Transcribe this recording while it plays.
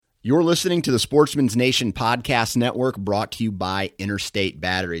You're listening to the Sportsman's Nation Podcast Network, brought to you by Interstate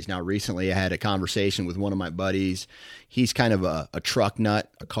Batteries. Now, recently I had a conversation with one of my buddies. He's kind of a truck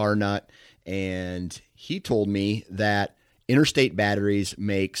nut, a car nut, and he told me that Interstate Batteries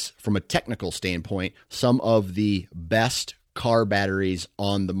makes, from a technical standpoint, some of the best car batteries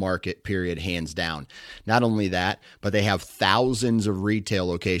on the market, period, hands down. Not only that, but they have thousands of retail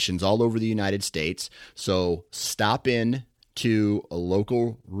locations all over the United States. So stop in to a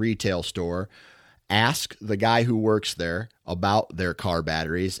local retail store, ask the guy who works there about their car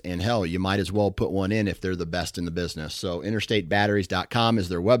batteries, and hell, you might as well put one in if they're the best in the business. So interstatebatteries.com is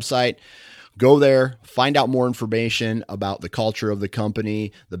their website. Go there, find out more information about the culture of the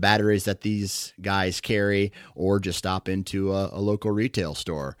company, the batteries that these guys carry, or just stop into a local retail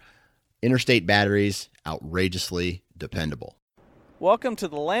store. Interstate Batteries, outrageously dependable. Welcome to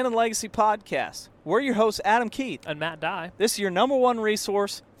the Land and Legacy Podcast. We're your hosts, Adam Keith and Matt Dye. This is your number one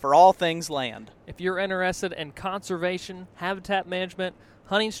resource for all things land. If you're interested in conservation, habitat management,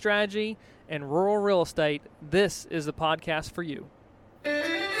 hunting strategy, and rural real estate, this is the podcast for you.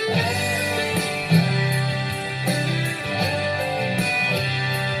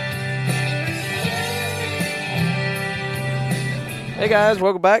 Hey guys,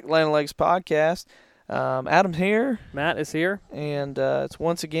 welcome back to Land and Legacy Podcast. Adam's here. Matt is here. And it's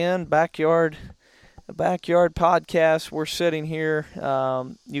once again backyard podcast. We're sitting here.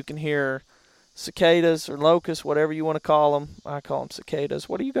 You can hear cicadas or locusts, whatever you want to call them. I call them cicadas.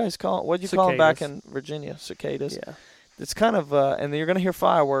 What do you guys call them? What do you call them back in Virginia? Cicadas. Yeah. It's kind of, and you're going to hear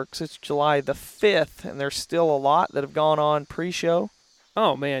fireworks. It's July the 5th, and there's still a lot that have gone on pre-show.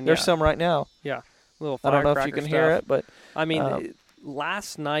 Oh, man, There's some right now. Yeah. Little I don't know if you firecracker can hear it, but I mean,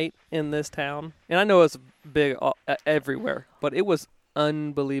 last night in this town, and I know it's big everywhere, but it was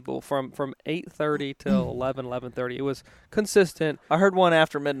unbelievable from 8:30 till 11:30. It was consistent. I heard one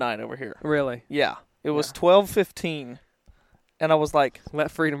after midnight over here. Really? Yeah. It was 12:15, and I was like,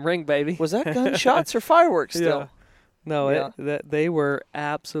 let freedom ring, baby. Was that gunshots or fireworks still? Yeah. No, they were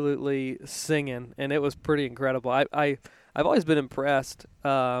absolutely singing, and it was pretty incredible. I've always been impressed.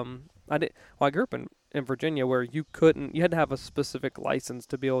 I grew up in Virginia, where you had to have a specific license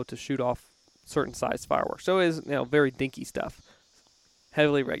to be able to shoot off certain size fireworks. So it is, very dinky stuff,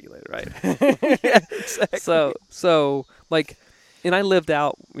 heavily regulated, right? Yeah, exactly. So and I lived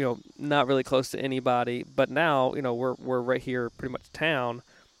out, not really close to anybody, but now, we're right here, pretty much town,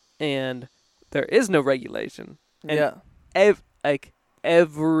 and there is no regulation. And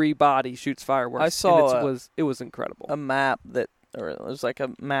everybody shoots fireworks. I saw it was incredible. A map it was like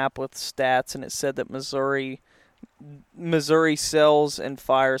a map with stats, and it said that Missouri sells and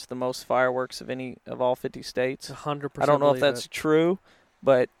fires the most fireworks of all 50 states. 100%. I don't know if that's true,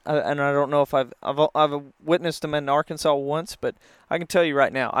 but I don't know if I've witnessed them in Arkansas once, but I can tell you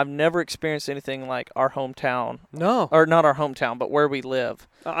right now, I've never experienced anything like our hometown. No, or not our hometown, but where we live.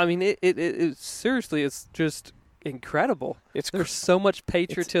 I mean, it seriously, it's just incredible. There's so much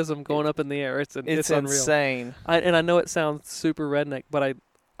patriotism going up in the air. It's unreal. Insane. And I know it sounds super redneck, but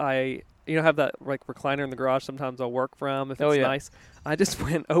I have that like recliner in the garage. Sometimes I'll work from if it's nice. I just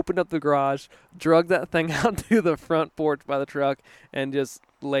opened up the garage, drug that thing out to the front porch by the truck, and just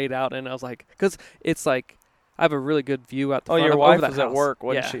laid out. And I was like, because it's like I have a really good view out the front. Your wife was at work,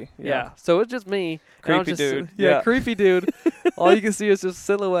 wasn't she? Yeah. So it's just me. Creepy dude. Yeah, creepy dude. All you can see is just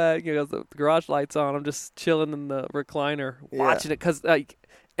silhouette. The garage lights on. I'm just chilling in the recliner watching it because it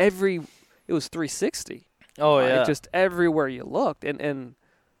was 360. Oh yeah. Just everywhere you looked, and it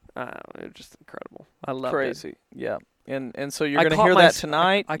was just incredible. I love it. Crazy. Yeah. And so you're going to hear that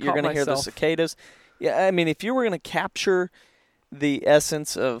tonight. You're going to hear the cicadas. Yeah. I mean, if you were going to capture the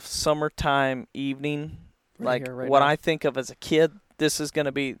essence of summertime evening, I think of as a kid, this is going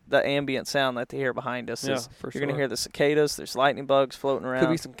to be the ambient sound that they hear behind us. Yeah, you're going to hear the cicadas. There's lightning bugs floating around.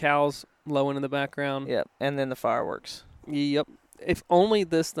 Could be some cows lowing in the background. Yep, and then the fireworks. Yep. If only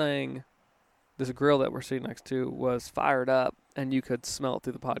this grill that we're sitting next to was fired up and you could smell it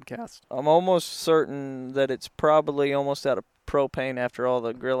through the podcast. I'm almost certain that it's probably almost out of propane after all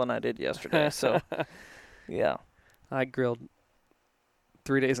the grilling I did yesterday. So, yeah. I grilled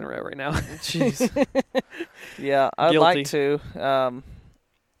 3 days in a row right now. Jeez. Yeah, I'd like to,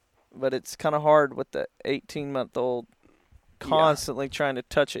 but it's kind of hard with the 18-month-old constantly trying to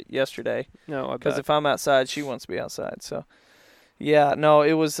touch it yesterday. No, I bet. Because if I'm outside, she wants to be outside. So, yeah, no,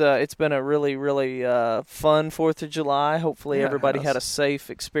 it was. It's been a really, really fun 4th of July. Hopefully everybody had a safe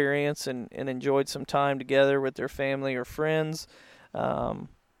experience and enjoyed some time together with their family or friends.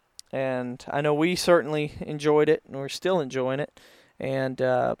 And I know we certainly enjoyed it, and we're still enjoying it. And,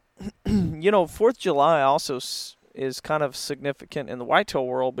 4th of July also is kind of significant in the whitetail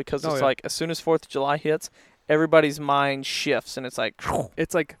world because it's like as soon as 4th of July hits, everybody's mind shifts, and it's like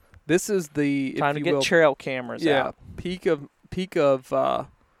this is the time to get trail cameras out. Peak of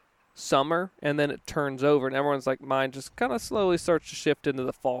summer, and then it turns over, and everyone's like mind just kind of slowly starts to shift into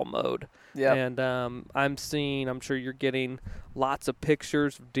the fall mode. Yeah. And I'm sure you're getting lots of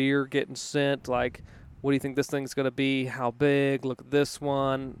pictures of deer getting sent, like, what do you think this thing's going to be? How big? Look at this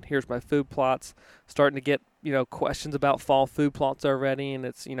one. Here's my food plots. Starting to get, questions about fall food plots already, and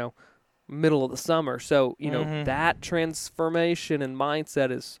it's, middle of the summer. So, that transformation and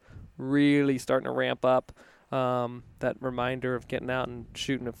mindset is really starting to ramp up. That reminder of getting out and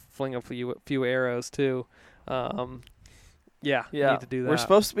fling a few arrows too. Yeah, need to do that. We're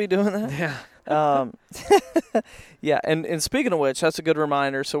supposed to be doing that. Yeah. Yeah, and speaking of which, that's a good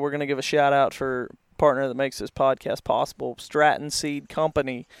reminder. So we're going to give a shout out for a partner that makes this podcast possible, Stratton Seed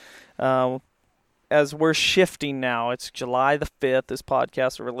Company. As we're shifting now, it's July the 5th. This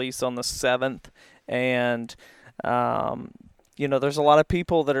podcast will release on the 7th, and there's a lot of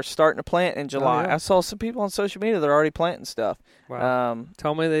people that are starting to plant in July. Oh, yeah. I saw some people on social media that are already planting stuff. Wow.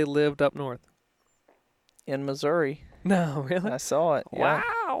 Tell me they lived up north. In Missouri. No, really? I saw it. Yeah.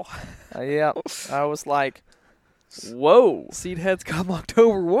 Wow. Yeah. I was like, whoa. Seed heads come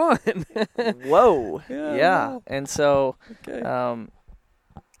October 1. Whoa. Yeah. And so okay.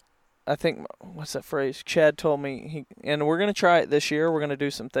 I think, what's that phrase? Chad told me, and we're going to try it this year. We're going to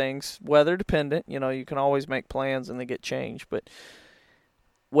do some things, weather dependent. You can always make plans and they get changed. But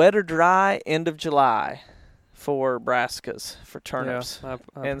wet or dry, end of July for brassicas, for turnips. Yeah, I've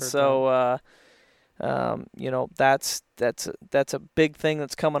and so, that's a big thing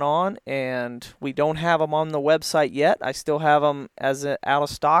that's coming on. And we don't have them on the website yet. I still have them out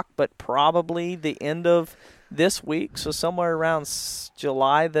of stock, but probably the end of this week. So somewhere around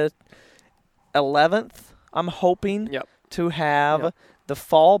July the 11th, I'm hoping to have the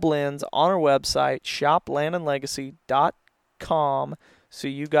fall blends on our website, shoplandandlegacy.com, so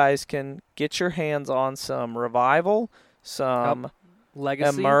you guys can get your hands on some Revival, some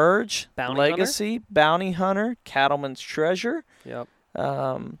Legacy, Emerge, Legacy, Bounty Hunter, Cattleman's Treasure. Yep.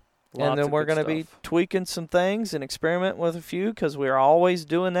 And then we're going to be tweaking some things and experiment with a few because we're always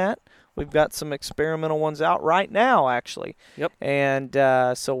doing that. We've got some experimental ones out right now, actually. Yep. And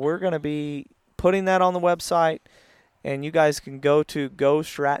so we're going to be putting that on the website, and you guys can go to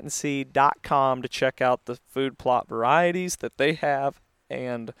gostrattonseed.com to check out the food plot varieties that they have.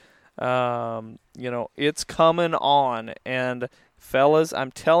 And, it's coming on. And, fellas,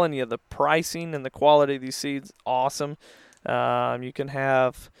 I'm telling you, the pricing and the quality of these seeds, awesome. You can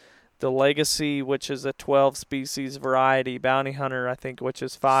have the Legacy, which is a 12-species variety, Bounty Hunter, I think, which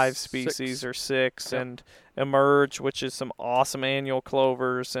is 5 species or 6, and Emerge, which is some awesome annual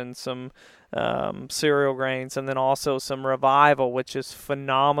clovers and some cereal grains, and then also some Revival, which is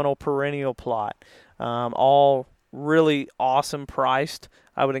phenomenal perennial plot, all really awesome priced.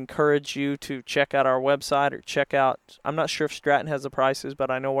 I would encourage you to check out our website or check out, I'm not sure if Stratton has the prices, but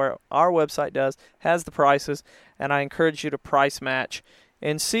I know where our website has the prices, and I encourage you to price match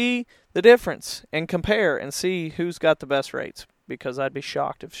and see the difference and compare and see who's got the best rates, because I'd be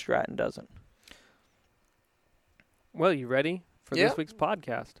shocked if Stratton doesn't. Well, you ready for this week's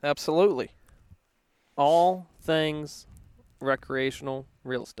podcast? Absolutely. All things recreational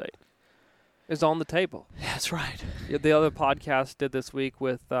real estate is on the table. That's right. The other podcast did this week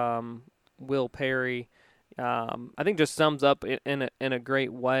with Will Perry. I think just sums up in a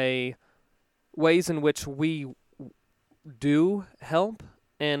great way ways in which we do help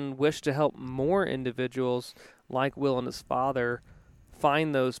and wish to help more individuals like Will and his father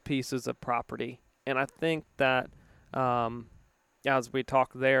find those pieces of property. And I think that as we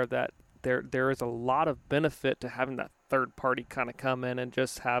talk there, that there is a lot of benefit to having that third party kind of come in and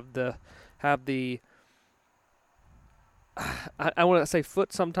just have the I want to say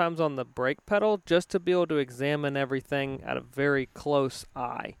foot sometimes on the brake pedal, just to be able to examine everything at a very close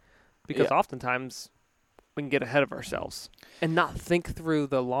eye, because oftentimes we can get ahead of ourselves and not think through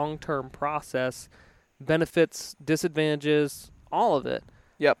the long-term process, benefits, disadvantages, all of it.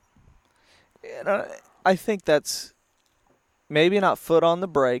 Yep. And I think that's maybe not foot on the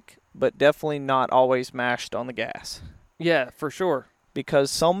brake, but definitely not always mashed on the gas. Yeah, for sure.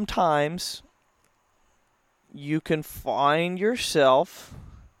 Because sometimes you can find yourself,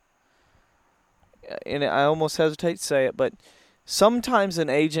 and I almost hesitate to say it, but sometimes an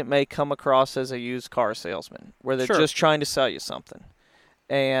agent may come across as a used car salesman, where they're just trying to sell you something.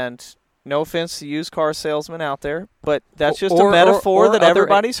 And no offense to used car salesmen out there, but that's just a metaphor that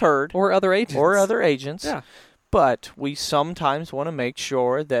everybody's heard. Or other agents. Or other agents. Yeah. But we sometimes want to make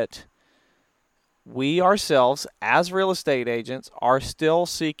sure that we ourselves, as real estate agents, are still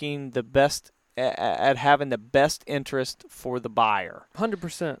seeking the best at having the best interest for the buyer.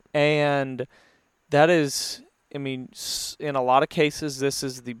 100%. And that is, I mean, in a lot of cases, this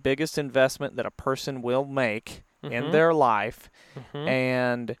is the biggest investment that a person will make in their life.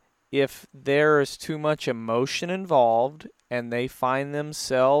 And if there is too much emotion involved and they find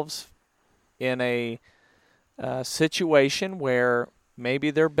themselves in a situation where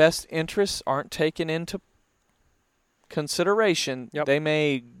maybe their best interests aren't taken into consideration, they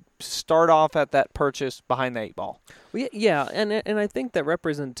may start off at that purchase behind the 8 ball. Well, yeah, and I think that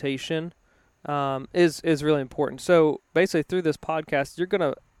representation is really important. So basically through this podcast, you're going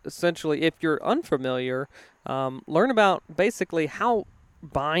to essentially, if you're unfamiliar, learn about basically how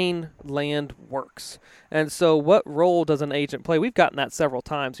buying land works. And so what role does an agent play? We've gotten that several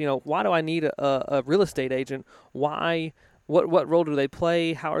times. Why do I need a real estate agent? Why? What role do they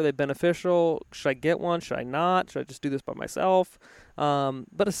play? How are they beneficial? Should I get one? Should I not? Should I just do this by myself?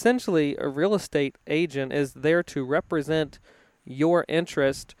 But essentially, a real estate agent is there to represent your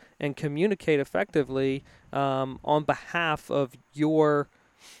interest and communicate effectively on behalf of your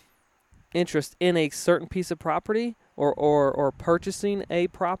interest in a certain piece of property or purchasing a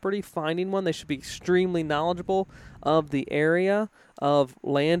property, finding one. They should be extremely knowledgeable of the area, of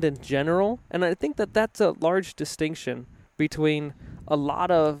land in general. And I think that that's a large distinction between a lot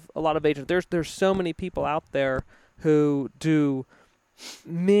of agents. There's so many people out there who do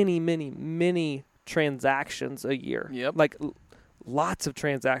many transactions a year. Yep. Like lots of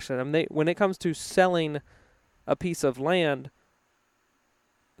transactions. I mean, when it comes to selling a piece of land,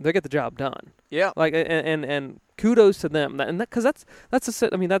 they get the job done. Yeah. Like and kudos to them. And because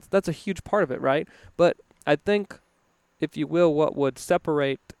that's a huge part of it, right? But I think, if you will, what would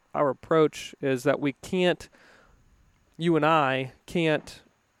separate our approach is that you and I can't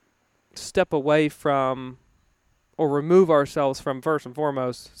step away from or remove ourselves from, first and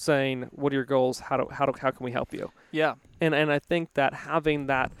foremost, saying, what are your goals? How can we help you? Yeah. And I think that having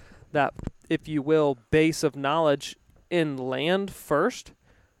that, if you will, base of knowledge in land first,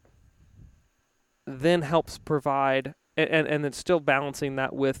 then helps provide, and then still balancing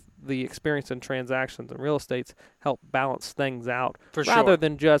that with the experience in transactions and real estates, help balance things out. For rather sure.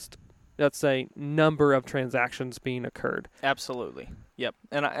 than just, let's say, number of transactions being occurred. Absolutely. Yep.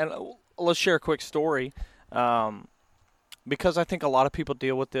 And let's share a quick story, because I think a lot of people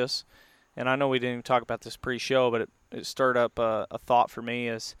deal with this, and I know we didn't even talk about this pre-show, but it stirred up a thought for me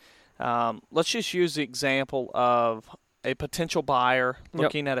is, let's just use the example of a potential buyer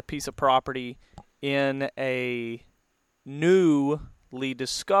looking at a piece of property in a newly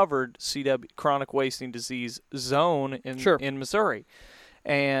discovered CW, chronic wasting disease zone in Missouri.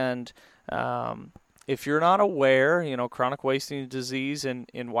 And if you're not aware, chronic wasting disease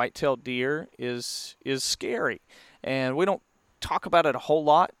in white-tailed deer is scary. And we don't talk about it a whole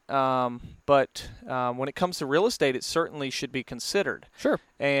lot, but when it comes to real estate, it certainly should be considered. Sure.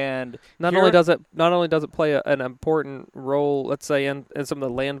 And not only does it play an important role, let's say, in some of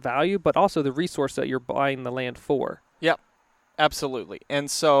the land value, but also the resource that you're buying the land for. Yep, absolutely. And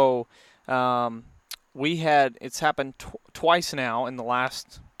so it's happened twice now in the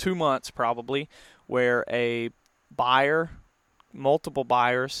last 2 months probably, where multiple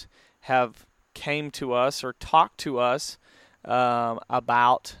buyers have came to us or talked to us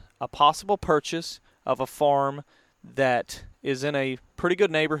about a possible purchase of a farm that is in a pretty good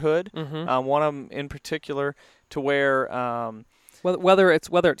neighborhood. One of them in particular, to where whether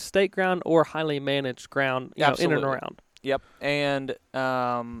it's state ground or highly managed ground, in and around. Yep, and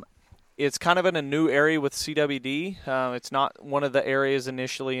it's kind of in a new area with CWD. It's not one of the areas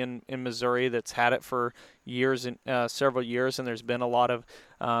initially in Missouri that's had it for years and several years, and there's been a lot of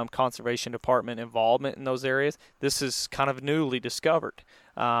conservation department involvement in those areas. This is kind of newly discovered,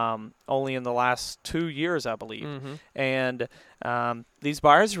 only in the last 2 years, I believe. And these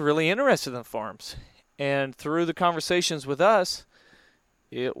buyers are really interested in the farms. And through the conversations with us,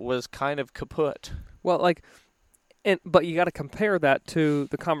 it was kind of kaput. Well, but you got to compare that to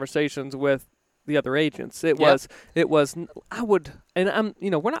the conversations with the other agents. We're not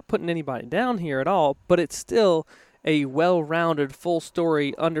putting anybody down here at all, but it's still a well-rounded, full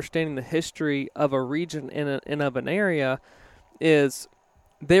story, understanding the history of a region in of an area. Is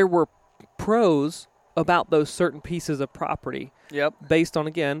there were pros about those certain pieces of property. Yep. Based on,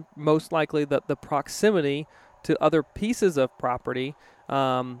 again, most likely the proximity to other pieces of property.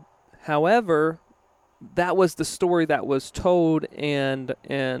 However, that was the story that was told and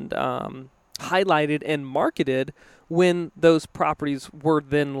highlighted and marketed when those properties were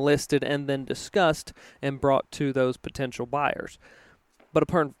then listed and then discussed and brought to those potential buyers. But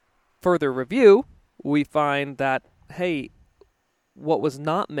upon further review, we find that, hey, what was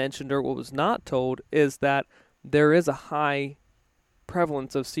not mentioned or what was not told is that there is a high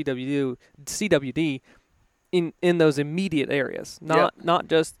prevalence of CWD in those immediate areas, not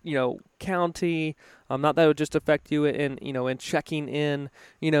just county, not that it would just affect you in checking in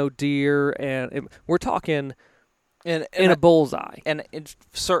deer, and we're talking in a bullseye, and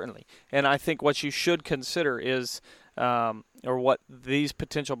certainly, and I think what you should consider is, or what these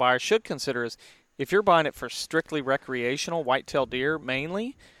potential buyers should consider is, if you're buying it for strictly recreational whitetail deer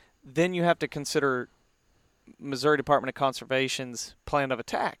mainly, then you have to consider Missouri Department of Conservation's plan of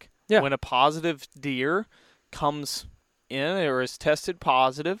attack. Yeah. When a positive deer comes in or is tested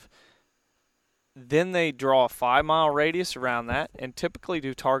positive, then they draw a 5-mile radius around that and typically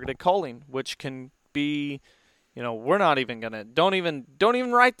do targeted culling, which can be, we're not even gonna don't even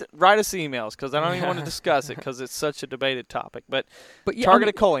write us emails because I don't even want to discuss it because it's such a debated topic. But yeah,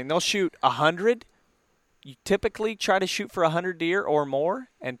 targeted culling, they'll shoot 100. You typically try to shoot for 100 deer or more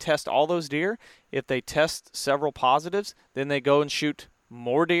and test all those deer. If they test several positives, then they go and shoot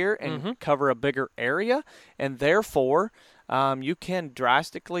more deer and cover a bigger area, and therefore you can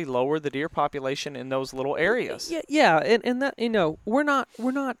drastically lower the deer population in those little areas. Yeah, and that we're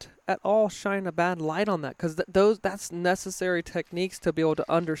not at all shining a bad light on that because that's necessary techniques to be able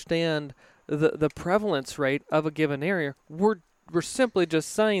to understand the prevalence rate of a given area. We're simply just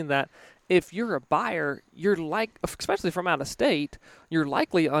saying that if you're a buyer, especially from out of state, you're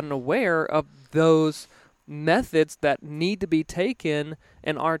likely unaware of those methods that need to be taken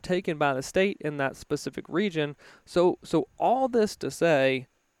and are taken by the state in that specific region. So all this to say,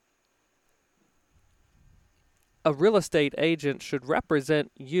 a real estate agent should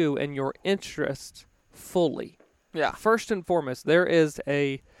represent you and your interests fully. Yeah. First and foremost, there is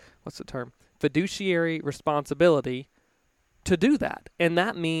fiduciary responsibility to do that. And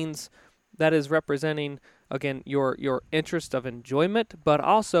that means that is representing, again, your interest of enjoyment, but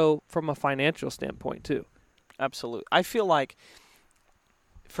also from a financial standpoint too. Absolutely. I feel like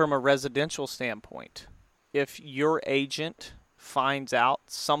from a residential standpoint, if your agent finds out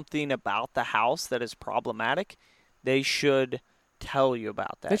something about the house that is problematic, they should tell you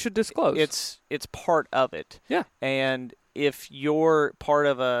about that. They should disclose. It's part of it. Yeah. And if you're part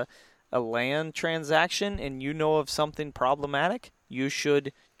of a land transaction and you know of something problematic, you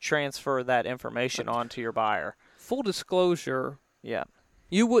should transfer that information on to your buyer. Full disclosure. Yeah.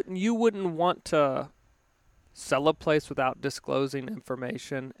 You wouldn't want to sell a place without disclosing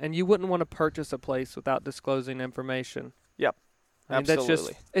information, and you wouldn't want to purchase a place without disclosing information. Yep.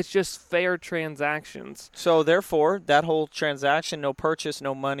 Absolutely. It's just fair transactions. So therefore, that whole transaction, no purchase,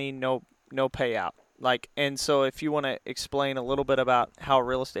 no money, no payout. And so if you want to explain a little bit about how a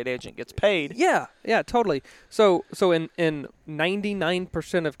real estate agent gets paid. Yeah, totally. So in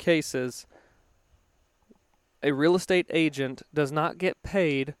 99% of cases, a real estate agent does not get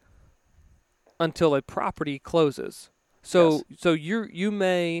paid until a property closes. So you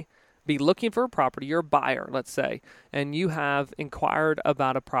may be looking for a property, you're a buyer, let's say, and you have inquired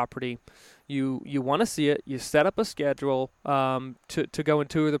about a property. You want to see it. You set up a schedule to go and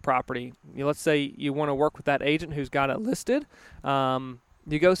tour the property. Let's say you want to work with that agent who's got it listed.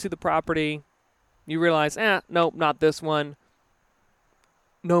 You go see the property. You realize, nope, not this one.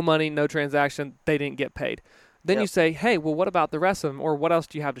 No money, no transaction. They didn't get paid. Then you say, hey, well, what about the rest of them? Or what else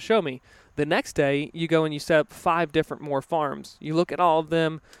do you have to show me? The next day, you go and you set up 5 different more farms. You look at all of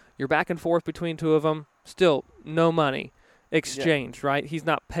them. You're back and forth between 2 of them. Still, no money exchanged, right? He's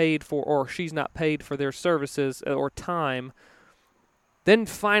not paid for, or she's not paid for their services or time. Then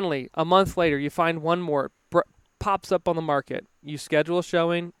finally, a month later, you find one more. Pops up on the market. You schedule a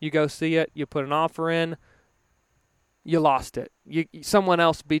showing. You go see it. You put an offer in. You lost it. Someone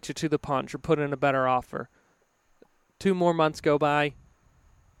else beat you to the punch or put in a better offer. 2 more months go by.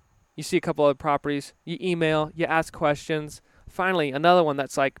 You see a couple other properties. You email. You ask questions. Finally, another one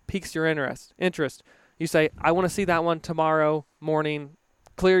that's piques your interest. You say, I want to see that one tomorrow morning.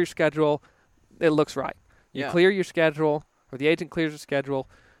 Clear your schedule. It looks right. You clear your schedule, or the agent clears your schedule.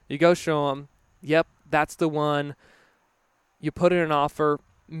 You go show them. Yep, that's the one. You put in an offer.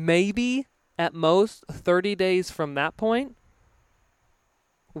 Maybe at most 30 days from that point,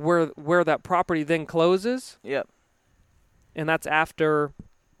 where that property then closes. Yep. And that's after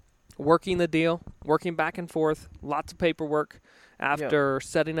working the deal, working back and forth, lots of paperwork, after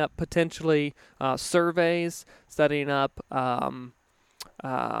setting up potentially surveys, setting up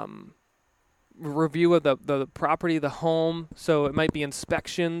review of the property, the home. So it might be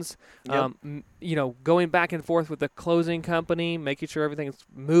inspections, going back and forth with the closing company, making sure everything's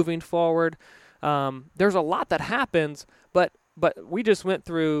moving forward. There's a lot that happens, but But we just went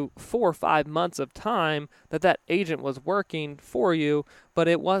through 4 or 5 months of time that agent was working for you, but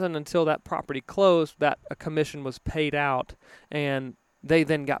it wasn't until that property closed that a commission was paid out, and they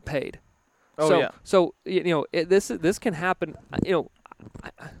then got paid. So this can happen.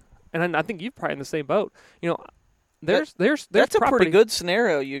 And I think you're probably in the same boat. There's that's a pretty good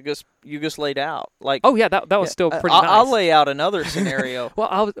scenario you just laid out. Like, oh yeah, that was still pretty nice. I'll lay out another scenario.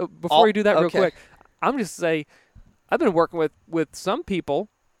 Well, before you do that real quick, I'm just say I've been working with some people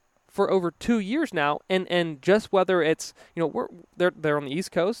for over 2 years now, and just whether it's they're on the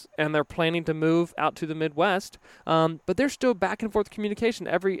East Coast and they're planning to move out to the Midwest, but they're still back and forth communication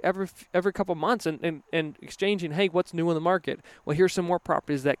every couple months and exchanging, hey, what's new in the market? Well, here's some more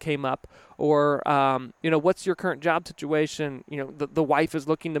properties that came up, or what's your current job situation? The wife is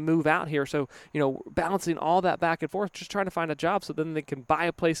looking to move out here, so balancing all that back and forth, just trying to find a job so then they can buy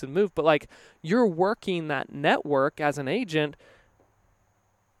a place and move. But like, you're working that network as an agent.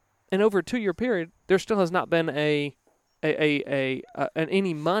 And over a 2-year period, there still has not been any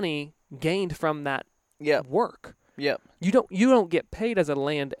money gained from that work. Yep. You don't get paid as a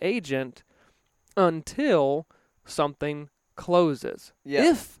land agent until something closes. Yeah.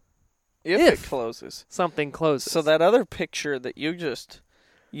 If it closes, something closes. So that other picture that you just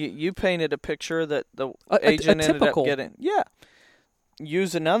you painted a picture that the agent ended up getting. Yeah.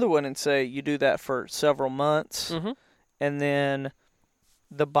 Use another one and say you do that for several months, and then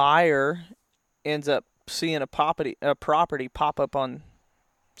the buyer ends up seeing a property pop up on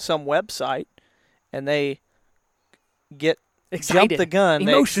some website, and they get excited, jump the gun,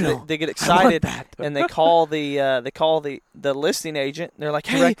 emotional. They get excited, and they call the listing agent. And they're like,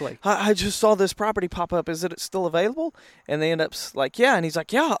 "Hey, directly. I just saw this property pop up. Is it still available?" And they end up like, "Yeah," and he's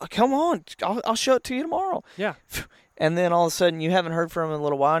like, "Yeah, come on, I'll show it to you tomorrow." Yeah. And then all of a sudden you haven't heard from them in a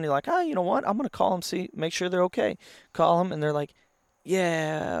little while, and you're like, "Oh, you know what? I'm gonna call them, make sure they're okay." Call them, and they're like,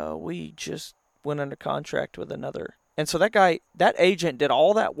 "Yeah, we just went under contract with another." And so that agent did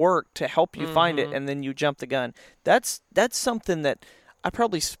all that work to help you find it, and then you jump the gun. That's something that I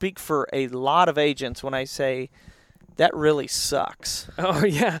probably speak for a lot of agents when I say that really sucks. Oh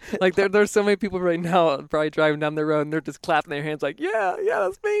yeah, like there's so many people right now probably driving down the road and they're just clapping their hands like, yeah,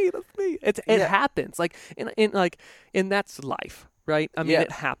 that's me. It happens. Like and that's life, right? I mean,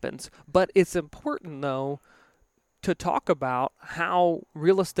 it happens. But it's important though to talk about how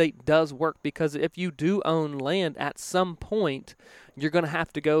real estate does work, because if you do own land, at some point you're going to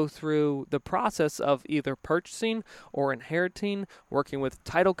have to go through the process of either purchasing or inheriting, working with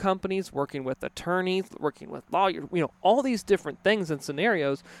title companies, working with attorneys, working with lawyers, all these different things and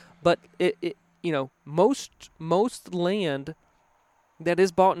scenarios. But most land that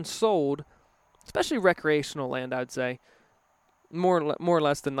is bought and sold, especially recreational land, I'd say, more or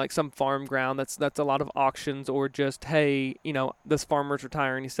less than like some farm ground that's a lot of auctions, or just, hey, this farmer's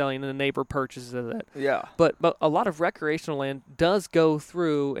retiring, he's selling, and the neighbor purchases it. Yeah. But a lot of recreational land does go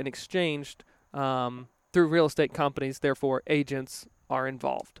through and exchanged through real estate companies, therefore agents are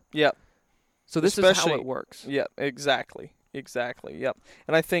involved. Yep. So this is how it works. Yep, exactly. Yep.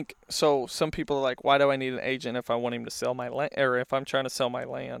 And I think so some people are like, why do I need an agent if I want him to sell my land, or if I'm trying to sell my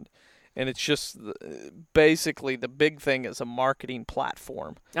land? And it's just basically the big thing is a marketing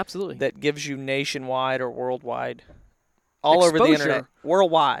platform. Absolutely. That gives you nationwide or worldwide, all exposure. over the internet,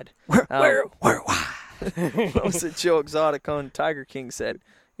 worldwide. Worldwide. What was it Joe Exotic on Tiger King said?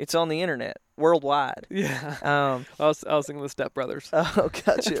 It's on the internet, worldwide. Yeah. I was thinking the Step Brothers. Oh,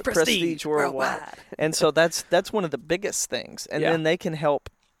 gotcha. Prestige worldwide. And so that's one of the biggest things. And then they can help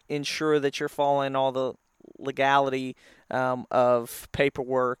ensure that you're following all the legality of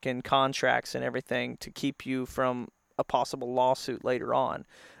paperwork and contracts and everything to keep you from a possible lawsuit later on.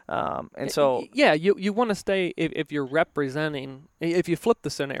 You want to stay, if you're representing, if you flip the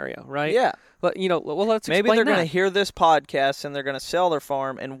scenario, right? Yeah. But let's maybe explain they're going to hear this podcast and they're going to sell their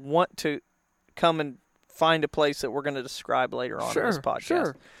farm and want to come and find a place that we're going to describe later on in this podcast.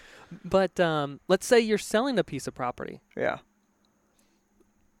 Sure. But let's say you're selling a piece of property. Yeah.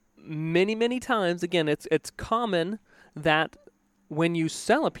 Many, many times, again, it's common that when you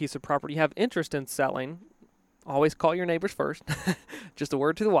sell a piece of property, you have interest in selling. Always call your neighbors first. Just a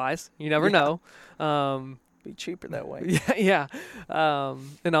word to the wise. You never know. Be cheaper that way. Yeah.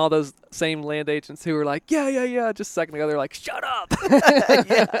 And all those same land agents who were like, yeah. Just a second ago, they're like, shut up.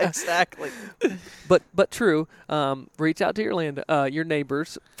 Yeah, exactly. But true. Reach out to your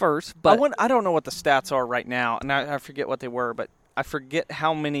neighbors first. But I don't know what the stats are right now, and I forget what they were, but I forget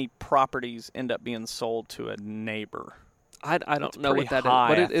how many properties end up being sold to a neighbor. I don't know what that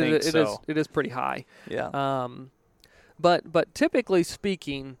high, is, but it is pretty high. Yeah. But typically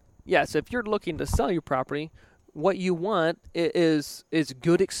speaking, yes, if you're looking to sell your property, what you want is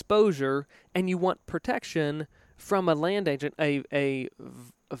good exposure, and you want protection from a land agent, a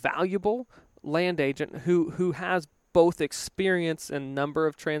valuable land agent who has both experience in number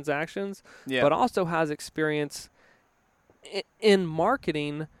of transactions, but also has experience in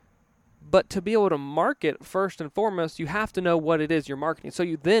marketing. But to be able to market, first and foremost, you have to know what it is you're marketing. So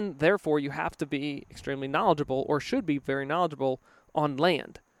therefore, you have to be extremely knowledgeable, or should be very knowledgeable, on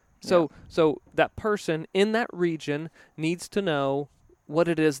land. So that person in that region needs to know what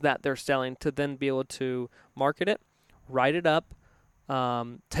it is that they're selling to then be able to market it, write it up,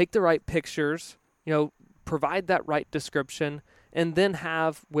 take the right pictures, provide that right description, and then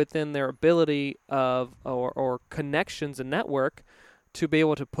have within their ability of or connections and network to be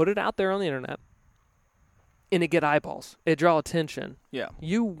able to put it out there on the internet and it get eyeballs. It draw attention. Yeah.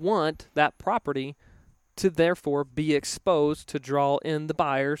 You want that property to therefore be exposed to draw in the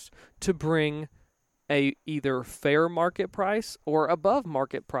buyers to bring a either fair market price or above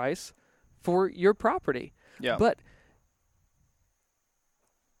market price for your property. Yeah. But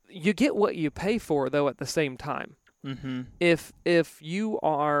you get what you pay for, though, at the same time. Mm-hmm. If you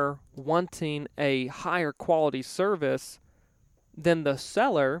are wanting a higher quality service, then the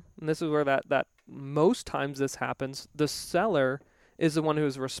seller, and this is where that most times this happens, the seller is the one who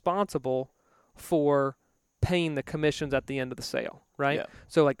is responsible for paying the commissions at the end of the sale, right? Yeah.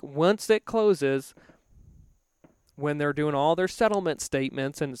 So like once it closes, when they're doing all their settlement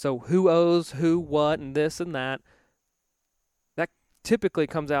statements, and so who owes who what and this and that typically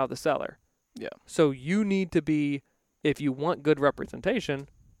comes out of the seller. Yeah. So you need to be, if you want good representation,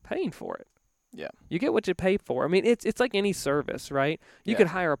 paying for it. Yeah. You get what you pay for. I mean, it's like any service, right? You could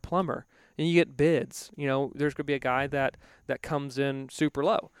hire a plumber and you get bids. There's going to be a guy that comes in super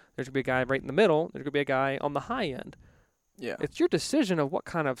low. There's going to be a guy right in the middle. There's going to be a guy on the high end. Yeah. It's your decision of what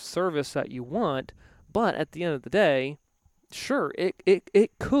kind of service that you want, but at the end of the day, sure,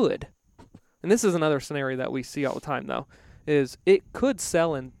 it could. And this is another scenario that we see all the time, though, is it could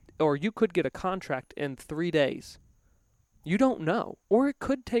sell or you could get a contract in 3 days. You don't know. Or it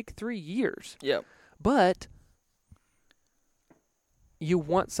could take 3 years. Yep. But you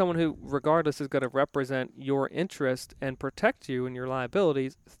want someone who, regardless, is going to represent your interest and protect you and your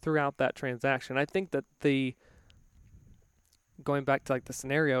liabilities throughout that transaction. I think that going back to like the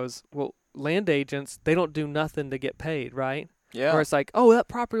scenarios, well, land agents, they don't do nothing to get paid, right? Yeah. Where it's like, oh, that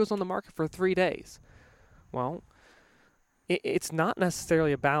property was on the market for 3 days. Well, it's not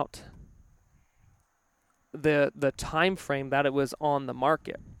necessarily about the time frame that it was on the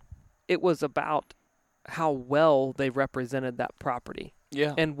market. It was about how well they represented that property.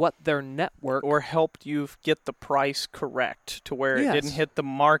 Yeah. And what their network... Or helped you get the price correct to where it didn't hit the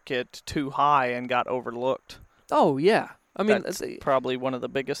market too high and got overlooked. Oh, yeah. I mean, that's probably one of the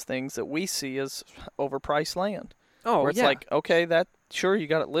biggest things that we see is overpriced land. Oh, where it's like, okay, sure, you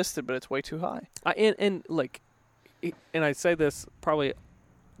got it listed, but it's way too high. And I say this probably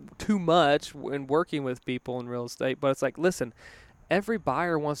too much when working with people in real estate, but it's like, listen, every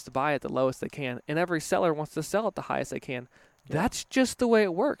buyer wants to buy at the lowest they can, and every seller wants to sell at the highest they can. Yeah. That's just the way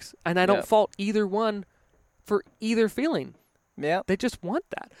it works. And I don't fault either one for either feeling. Yeah. They just want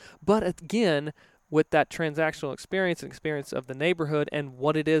that. But again, with that transactional experience and experience of the neighborhood and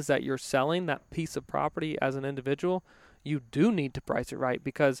what it is that you're selling, that piece of property as an individual, you do need to price it right,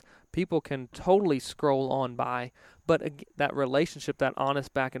 because people can totally scroll on by. But that relationship, that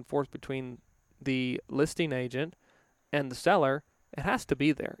honest back and forth between the listing agent and the seller, it has to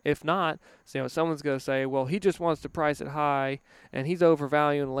be there. If not, someone's going to say, well, he just wants to price it high and he's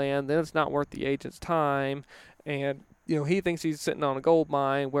overvaluing land, then it's not worth the agent's time. And, he thinks he's sitting on a gold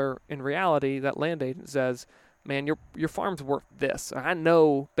mine, where in reality, that land agent says, man, your farm's worth this. I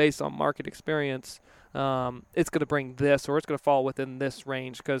know based on market experience, it's going to bring this, or it's going to fall within this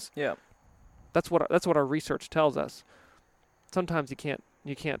range, because that's what our research tells us. Sometimes you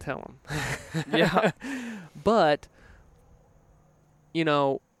can't tell them. Yeah. But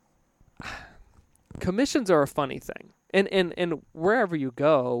commissions are a funny thing, and wherever you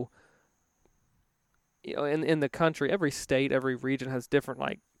go, in the country, every state, every region has different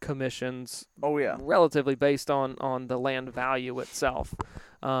commissions. Oh yeah. Relatively based on the land value itself,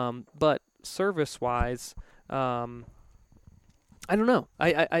 but service wise, I don't know.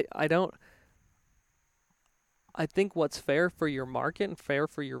 I don't. I think what's fair for your market and fair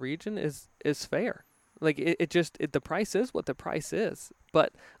for your region is fair. The price is what the price is.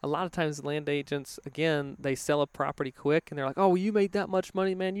 But a lot of times land agents, again, they sell a property quick and they're like, oh, well, you made that much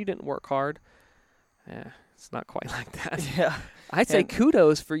money, man. You didn't work hard. It's not quite like that. Yeah. I'd say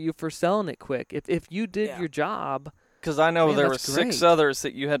kudos for you for selling it quick. If you did your job. Because I know there were 6 others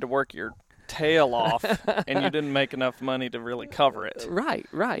that you had to work your tail off and you didn't make enough money to really cover it. Right.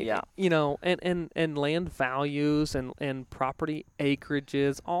 Yeah. And land values and property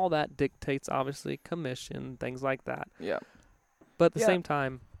acreages, all that dictates, obviously, commission, things like that. Yeah. But at the same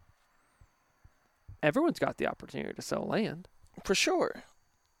time, everyone's got the opportunity to sell land. For sure.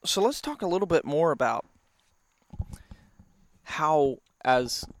 So let's talk a little bit more about how,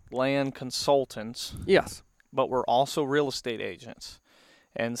 as land consultants, yes, but we're also real estate agents.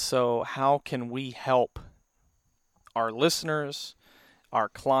 And so how can we help our listeners, our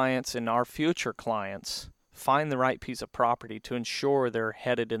clients, and our future clients find the right piece of property to ensure they're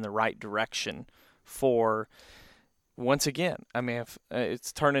headed in the right direction for, once again, I mean, if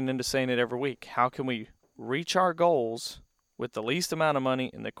it's turning into saying it every week, how can we reach our goals with the least amount of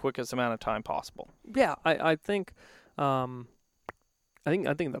money in the quickest amount of time possible? Yeah, I think the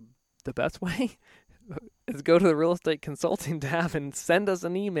best way is go to the real estate consulting tab and send us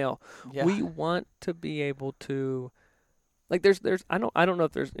an email. Yeah. We want to be able to, like, there's I don't know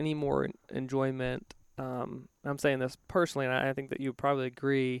if there's any more enjoyment. I'm saying this personally, and I think that you probably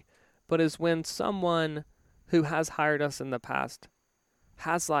agree, but is when someone who has hired us in the past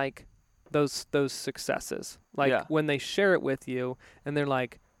has like those successes, like when they share it with you and they're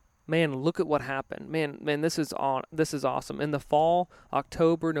like, man, look at what happened. Man, this is awesome. In the fall,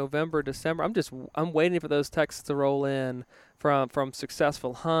 October, November, December, I'm waiting for those texts to roll in from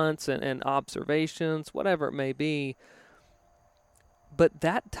successful hunts and observations, whatever it may be. But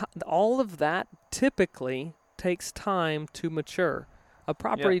all of that typically takes time to mature. A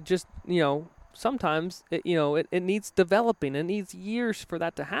property just, sometimes it needs developing. It needs years for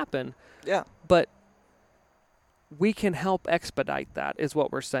that to happen. Yeah. But we can help expedite that, is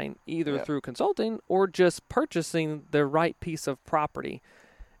what we're saying, either through consulting or just purchasing the right piece of property.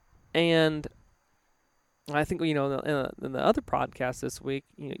 And I think, in the other podcast this week,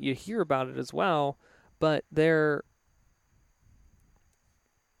 you hear about it as well, but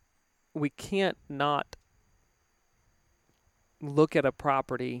we can't not look at a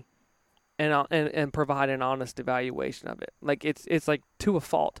property and provide an honest evaluation of it. Like it's like to a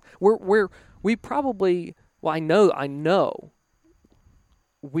fault. We probably, well, I know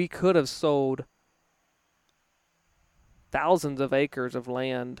we could have sold thousands of acres of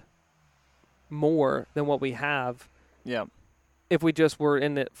land more than what we have. Yeah. If we just were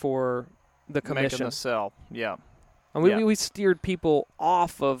in it for the commission. Making the sell. Yeah. And we steered people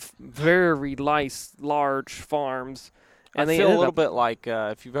off of very nice, large farms. And I feel a little bit like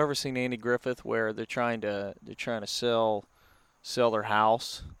if you've ever seen Andy Griffith, where they're trying to sell their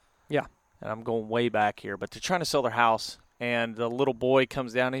house. Yeah. And I'm going way back here, but they're trying to sell their house, and the little boy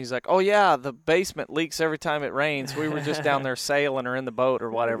comes down and he's like, "Oh yeah, the basement leaks every time it rains. We were just down there sailing or in the boat or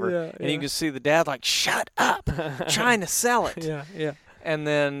whatever." And you can see the dad like, "Shut up, I'm trying to sell it." Yeah. And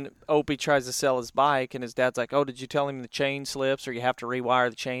then Opie tries to sell his bike, and his dad's like, "Oh, did you tell him the chain slips or you have to rewire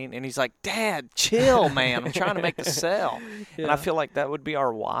the chain?" And he's like, "Dad, chill, man. I'm trying to make the sale." Yeah. And I feel like that would be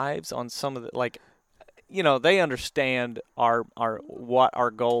our wives on some of the, like, they understand our what our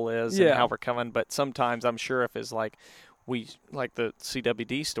goal is and how we're coming. But sometimes I'm sure if it's like we like the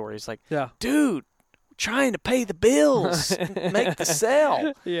CWD story, it's like, dude, we're trying to pay the bills, make the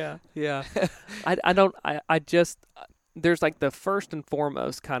sale. Yeah. I just. There's like the first and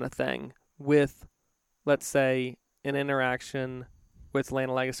foremost kind of thing with, let's say, an interaction with Land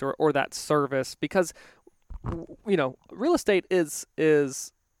and Legacy or that service, because, real estate is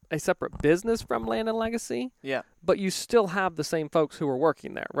a separate business from Land and Legacy. Yeah. But you still have the same folks who are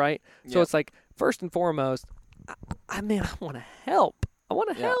working there, right? So it's like, first and foremost, I want to help. I want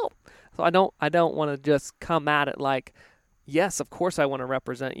to help. So I don't want to just come at it like, yes, of course I want to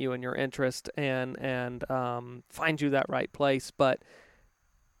represent you and your interest and find you that right place. But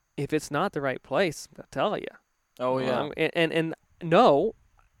if it's not the right place, I'll tell you. Oh, yeah. And no,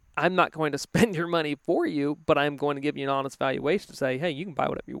 I'm not going to spend your money for you, but I'm going to give you an honest valuation to say, hey, you can buy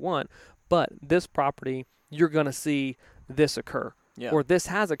whatever you want. But this property, you're going to see this occur. Yeah. Or this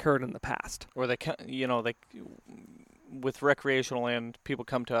has occurred in the past. Or they with recreational land, people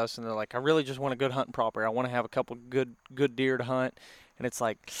come to us and they're like, I really just want a good hunting property. I want to have a couple good deer to hunt. And it's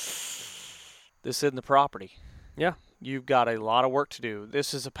like, this isn't the property. Yeah. You've got a lot of work to do.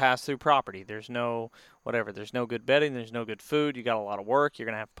 This is a pass-through property. There's no good bedding. There's no good food. You got a lot of work. You're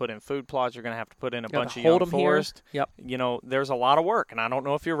going to have to put in food plots. You're going to have to put in a bunch of young forest. Yep. There's a lot of work, and I don't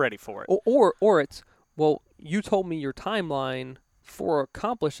know if you're ready for it. Or it's, well, you told me your timeline for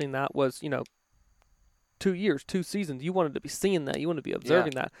accomplishing that was, 2 years, 2 seasons. You wanted to be seeing that. You wanted to be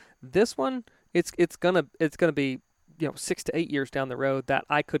observing that. This one, it's gonna be 6 to 8 years down the road that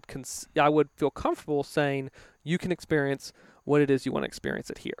I would feel comfortable saying you can experience what it is you want to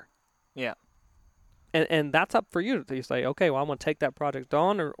experience it here. Yeah. And that's up for you to say, okay, well, I'm going to take that project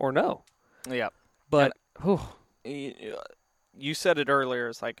on or no. Yeah. But you said it earlier.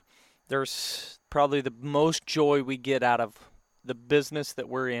 It's like there's probably the most joy we get out of the business that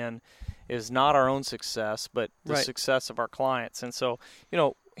we're in is not our own success, but the success of our clients. And so,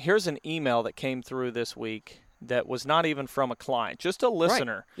 here's an email that came through this week that was not even from a client, just a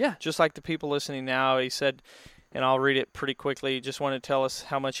listener. Right. Yeah. Just like the people listening now. He said, and I'll read it pretty quickly. He just wanted to tell us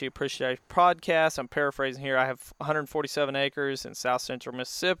how much he appreciates our podcast. I'm paraphrasing here. I have 147 acres in south central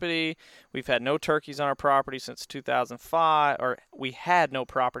Mississippi. We've had no turkeys on our property since 2005, or we had no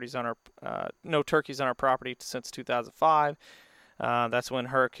turkeys on our property since 2005. That's when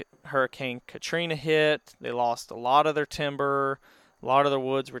Hurricane Katrina hit. They lost a lot of their timber. A lot of their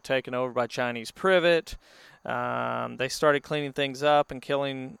woods were taken over by Chinese privet. They started cleaning things up and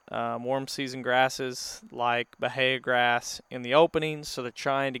killing warm season grasses like Bahia grass in the openings. So they're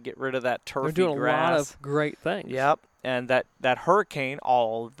trying to get rid of that turfy grass. They're doing a lot of great things. Yep. And that hurricane,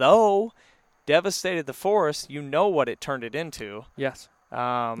 although devastated the forest, you know what it turned it into. Yes.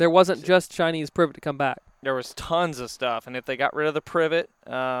 There wasn't just Chinese privet to come back. There was tons of stuff. And if they got rid of the privet,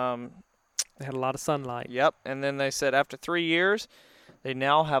 they had a lot of sunlight. Yep. And then they said after 3 years, they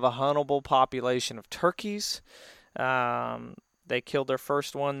now have a huntable population of turkeys. They killed their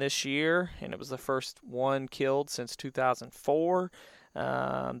first one this year, and it was the first one killed since 2004.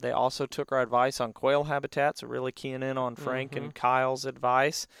 They also took our advice on quail habitats, so really keying in on Frank and Kyle's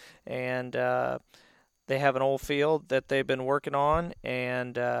advice. And they have an old field that they've been working on,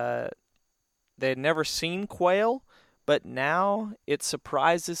 and they had never seen quail, but now it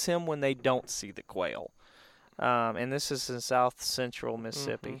surprises him when they don't see the quail. And this is in south central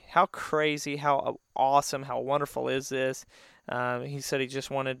Mississippi. How crazy, how awesome, how wonderful is this? He said he just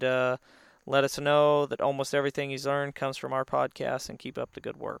wanted to let us know that almost everything he's learned comes from our podcast and keep up the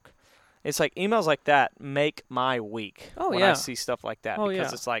good work. It's like emails like that make my week when I see stuff like that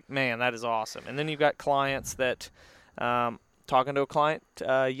because it's like, man, that is awesome. And then you've got clients that talking to a client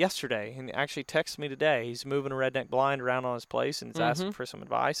yesterday, and actually texted me today. He's moving a redneck blind around on his place and he's asking for some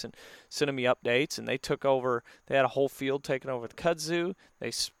advice and sending me updates. And they had a whole field taken over the kudzu.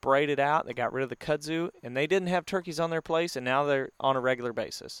 They sprayed it out. They got rid of the kudzu, and they didn't have turkeys on their place, and now they're on a regular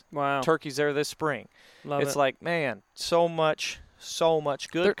basis. Wow. Turkeys there this spring. Love it's it. Like, man, so much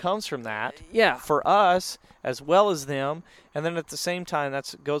good comes from that. Yeah. For us as well as them. And then at the same time,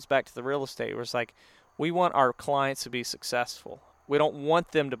 that goes back to the real estate where it's like, we want our clients to be successful. We don't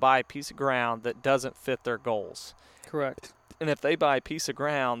want them to buy a piece of ground that doesn't fit their goals. Correct. And if they buy a piece of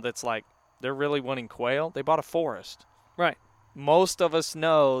ground that's like they're really wanting quail, they bought a forest. Right. Most of us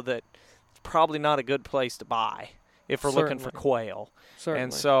know that it's probably not a good place to buy if we're looking for quail. Certainly.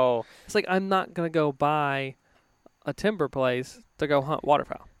 And so it's like I'm not going to go buy a timber place to go hunt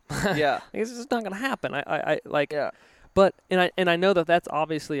waterfowl. Yeah. It's just not going to happen. I like. Yeah. But I know that that's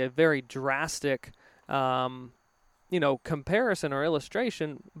obviously a very drastic comparison or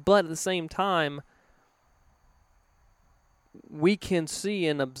illustration, but at the same time, we can see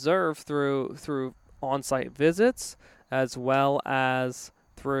and observe through on-site visits as well as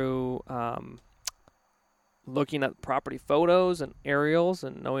through looking at property photos and aerials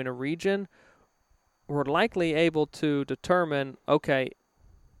and knowing a region, we're likely able to determine, okay,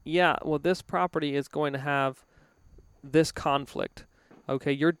 this property is going to have this conflict.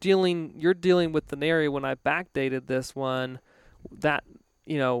 Okay, you're dealing with an area when I backdated this one that,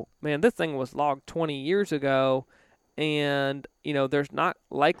 this thing was logged 20 years ago and, there's not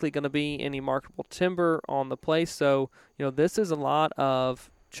likely going to be any marketable timber on the place. So, this is a lot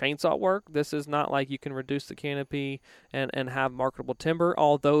of chainsaw work. This is not like you can reduce the canopy and have marketable timber,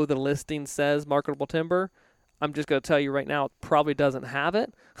 although the listing says marketable timber. I'm just going to tell you right now, it probably doesn't have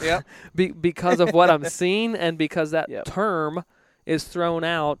it. Yeah. because of what I'm seeing and because that term is thrown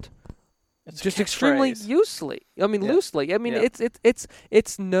out just extremely loosely. Loosely.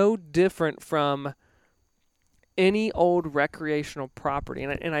 It's no different from any old recreational property.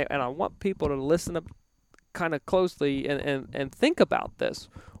 And I want people to listen up kind of closely and think about this.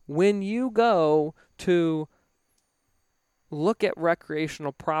 When you go to look at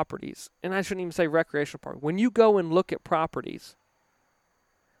recreational properties, and I shouldn't even say recreational property, when you go and look at properties,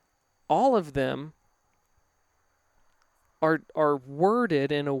 all of them are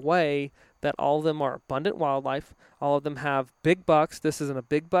worded in a way that all of them are abundant wildlife. All of them have big bucks. This isn't a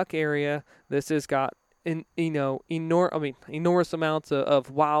big buck area. This has got enormous amounts of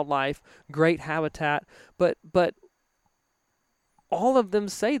wildlife, great habitat. But all of them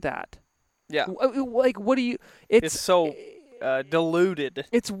say that. Yeah. Like, what do you? It's so diluted.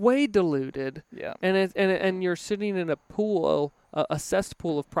 It's way diluted. Yeah. And you're sitting in a pool, a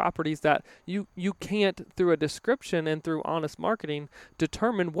cesspool of properties that you can't, through a description and through honest marketing,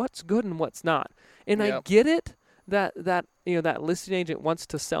 determine what's good and what's not. And I get it that that listing agent wants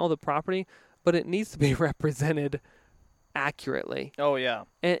to sell the property, but it needs to be represented accurately. Oh yeah.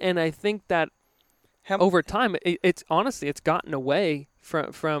 And I think that over time, it's honestly gotten away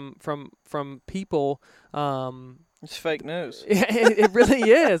from people. It's fake news. It really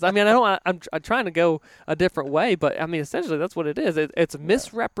is. I mean, I'm trying to go a different way, but I mean, essentially that's what it is. It's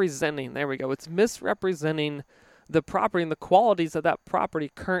misrepresenting. There we go. It's misrepresenting the property and the qualities that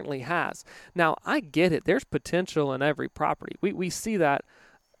property currently has. Now, I get it. There's potential in every property. We see that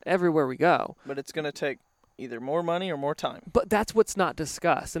everywhere we go. But it's going to take either more money or more time. But that's what's not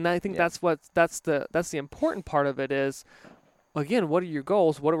discussed, and I think that's the important part of it is, again, what are your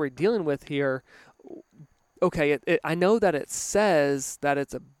goals? What are we dealing with here? Okay, I know that it says that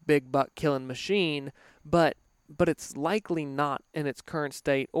it's a big buck killing machine, but it's likely not in its current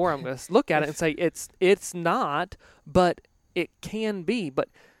state. Or I'm going to look at it and say it's not, but it can be. But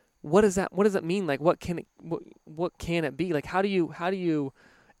what does that mean? Like, what can it be? Like, how do you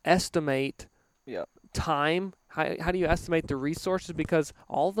estimate time? How do you estimate the resources? Because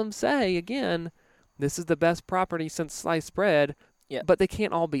all of them say, again, this is the best property since sliced bread. Yeah. But they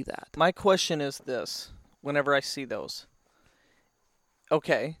can't all be that. My question is this. Whenever I see those,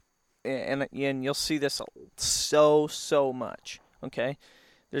 okay, and you'll see this so much, okay?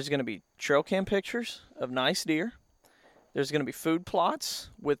 There's going to be trail cam pictures of nice deer. There's going to be food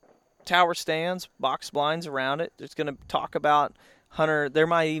plots with tower stands, box blinds around it. There's going to talk about hunter. There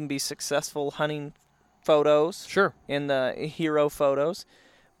might even be successful hunting photos. Sure. In the hero photos.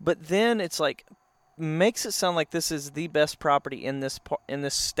 But then it's like, makes it sound like this is the best property in this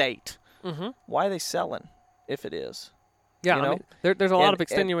state. Mm-hmm. Why are they selling if it is? Yeah, I mean, there's a lot of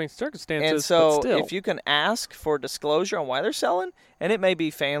extenuating circumstances. And so but still. if you can ask for disclosure on why they're selling, and it may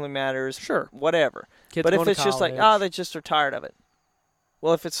be family matters, sure, whatever. Kids but if it's college. Just like, they just are tired of it.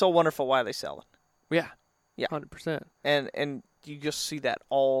 Well, if it's so wonderful, why are they selling? Yeah. Yeah. 100%. And you just see that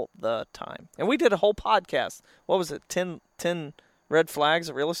all the time. And we did a whole podcast. What was it? 10 red flags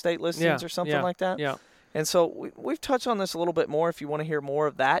of real estate listings or something like that? Yeah. And so we've touched on this a little bit more. If you want to hear more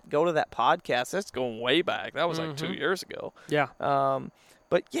of that, go to that podcast. That's going way back. That was like 2 years ago. Yeah.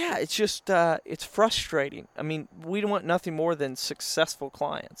 But, yeah, it's just it's frustrating. I mean, we want nothing more than successful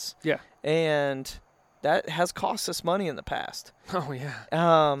clients. Yeah. And that has cost us money in the past. Oh,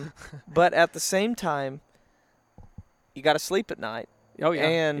 yeah. But at the same time, you got to sleep at night. Oh, yeah.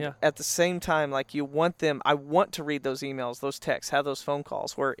 And at the same time, like, you want them – I want to read those emails, those texts, have those phone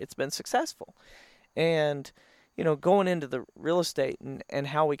calls where it's been successful. And, going into the real estate and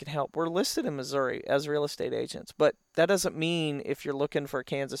how we can help. We're listed in Missouri as real estate agents, but that doesn't mean if you're looking for a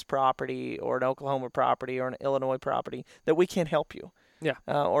Kansas property or an Oklahoma property or an Illinois property that we can't help you. Yeah.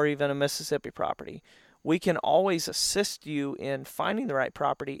 Or even a Mississippi property. We can always assist you in finding the right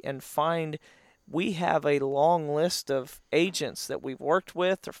property and we have a long list of agents that we've worked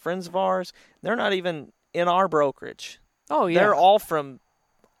with or friends of ours. They're not even in our brokerage. Oh, yeah. They're all from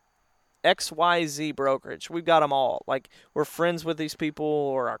XYZ brokerage. We've got them all. Like, we're friends with these people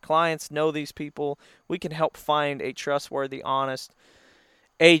or our clients know these people. We can help find a trustworthy, honest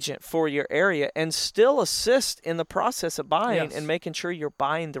agent for your area and still assist in the process of buying and making sure you're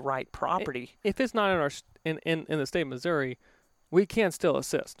buying the right property. If it's not in the state of Missouri, we can still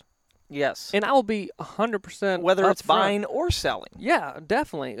assist. Yes. And I will be 100% whether it's buying or selling. Yeah,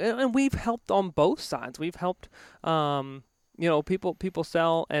 definitely. And we've helped on both sides. We've helped people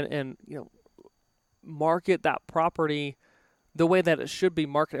sell and market that property the way that it should be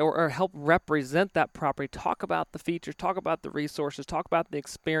marketed, or help represent that property, talk about the features, talk about the resources, talk about the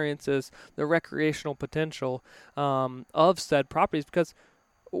experiences, the recreational potential of said properties, because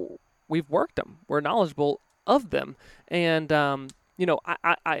we've worked them. We're knowledgeable of them. And,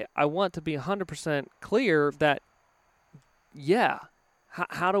 I want to be 100% clear that,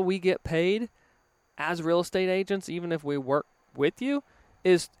 how do we get paid as real estate agents, even if we work with you,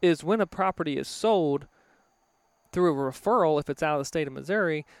 is when a property is sold through a referral if it's out of the state of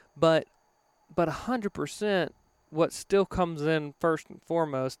Missouri, but 100% what still comes in first and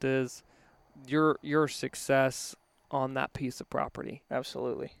foremost is your success on that piece of property.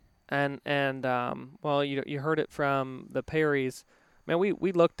 Absolutely. And you heard it from the Perrys. Man,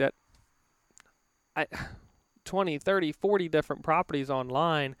 we looked at 20, 30, 40 different properties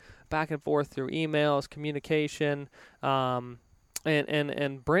online, back and forth through emails, communication,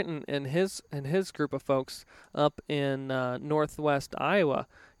 and Brenton and his group of folks up in northwest Iowa,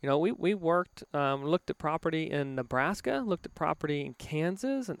 we worked, looked at property in Nebraska, looked at property in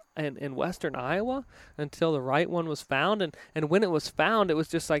Kansas and in western Iowa until the right one was found. And when it was found, it was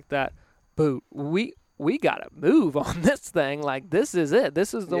just like that, boo, we got to move on this thing. Like, this is it.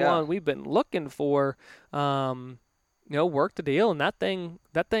 This is the one we've been looking for. Worked the deal, and that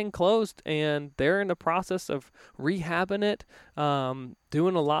thing closed, and they're in the process of rehabbing it,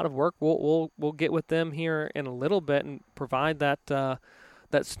 doing a lot of work. We'll get with them here in a little bit and provide that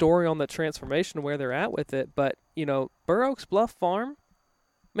story on the transformation where they're at with it. But Burr Oaks Bluff Farm,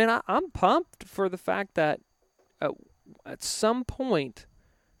 man, I'm pumped for the fact that at some point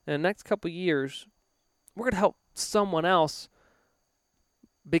in the next couple of years, we're gonna help someone else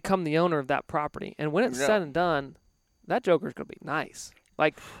become the owner of that property, and when it's said and done, that joker's gonna be nice.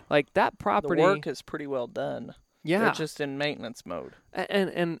 Like that property. The work is pretty well done. Yeah, they're just in maintenance mode.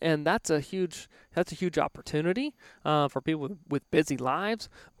 And that's a huge opportunity for people with busy lives.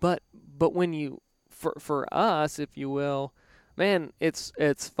 But when you for us, if you will, man, it's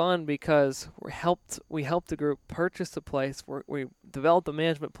fun because we helped the group purchase the place. We developed a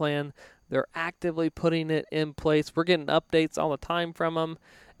management plan. They're actively putting it in place. We're getting updates all the time from them,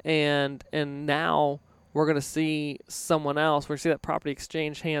 and now we're going to see someone else. We're going to see that property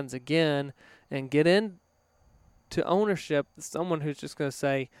exchange hands again and get into ownership. Someone who's just going to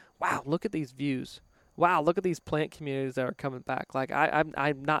say, wow, look at these views. Wow, look at these plant communities that are coming back. Like,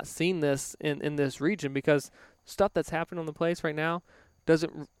 I've not seen this in this region, because stuff that's happening on the place right now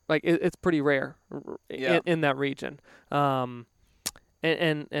doesn't, like, it's pretty rare in that region. And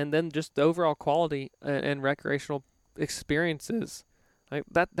then just the overall quality and recreational experiences, like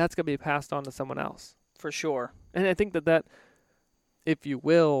that's going to be passed on to someone else. For sure. And I think that, if you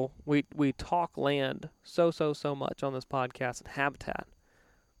will, we talk land so much on this podcast and habitat.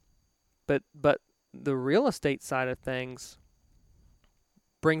 But the real estate side of things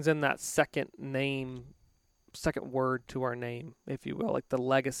brings in that second word to our name, if you will, like the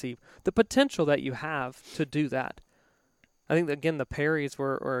legacy, the potential that you have to do that. I think, again, the Perrys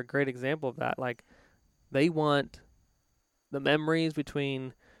were a great example of that. Like, they want the memories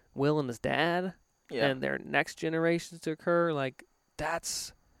between Will and his dad and their next generations to occur. Like,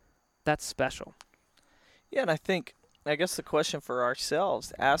 that's special. Yeah, and I guess the question for ourselves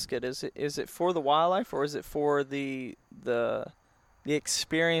to ask it is it for the wildlife, or is it for the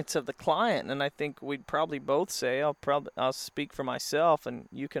experience of the client? And I think we'd probably both say, I'll speak for myself, and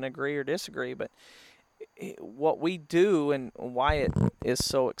you can agree or disagree, but what we do and why it is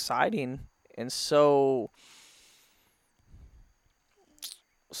so exciting and so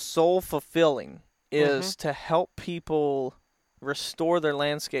soul fulfilling is to help people restore their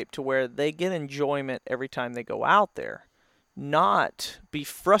landscape to where they get enjoyment every time they go out there, not be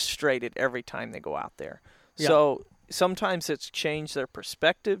frustrated every time they go out there. Yeah. So sometimes it's change their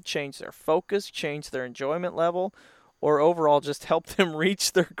perspective, change their focus, change their enjoyment level, or overall just help them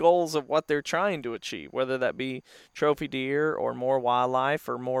reach their goals of what they're trying to achieve, whether that be trophy deer or more wildlife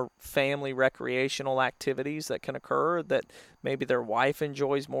or more family recreational activities that can occur that maybe their wife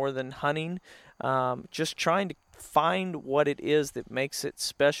enjoys more than hunting. Just trying to find what it is that makes it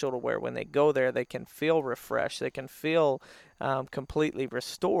special to where when they go there, they can feel refreshed, they can feel completely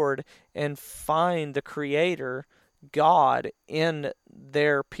restored, and find the Creator, God, in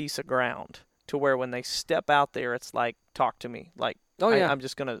their piece of ground. To where when they step out there, it's like, talk to me. Like, I'm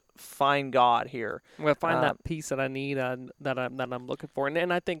just going to find God here. I'm going to find that piece that I need, that I'm looking for.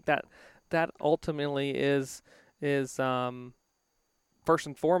 And I think that ultimately is first and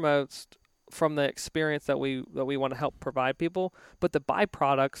foremost from the experience that we want to help provide people. But the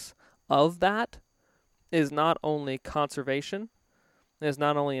byproducts of that is not only conservation, is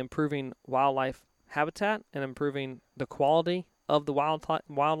not only improving wildlife habitat and improving the quality of the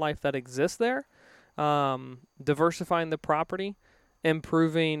wildlife that exists there, diversifying the property,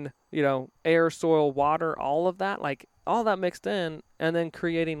 improving, air, soil, water, all of that, like all that mixed in, and then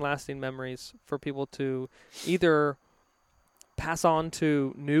creating lasting memories for people to either pass on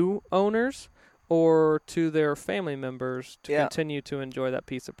to new owners or to their family members to continue to enjoy that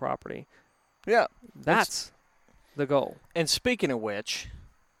piece of property. Yeah. That's the goal. And speaking of which,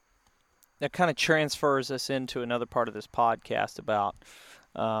 that kind of transfers us into another part of this podcast about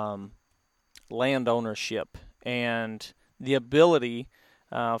land ownership and the ability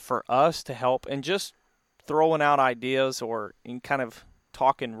for us to help, and just throwing out ideas or in kind of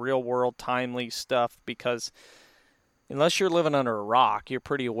talking real world timely stuff, because unless you're living under a rock, you're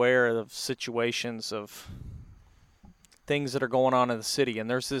pretty aware of situations of things that are going on in the city. And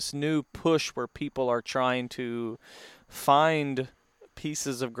there's this new push where people are trying to find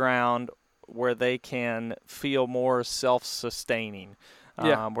pieces of ground where they can feel more self-sustaining.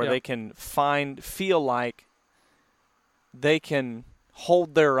 where they can feel like they can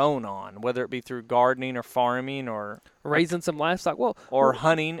hold their own on, whether it be through gardening or farming or raising some livestock,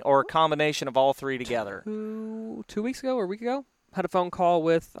 hunting, or a combination of all three together. 2 weeks ago or a week ago, had a phone call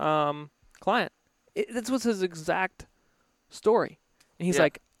with client. This was his exact story, and he's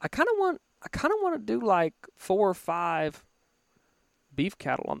like, I kind of want to do like 4 or 5 beef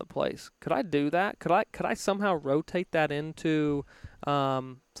cattle on the place. Could I do that? Could I somehow rotate that into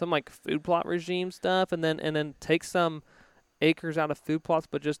some like food plot regime stuff, and then take some acres out of food plots,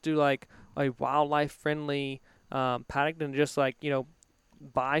 but just do like a wildlife friendly paddock, and just like,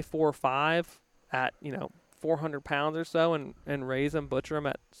 buy 4 or 5 at 400 pounds or so, and raise them, butcher them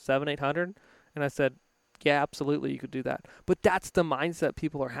at 700-800. And I said, yeah, absolutely, you could do that. But that's the mindset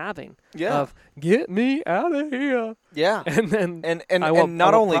people are having. Yeah. Of get me out of here. Yeah. And then and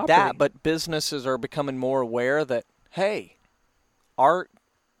not only that, but businesses are becoming more aware that, hey,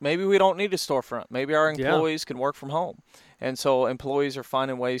 maybe we don't need a storefront. Maybe our employees can work from home. And so employees are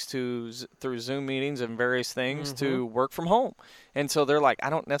finding ways through Zoom meetings and various things to work from home. And so they're like,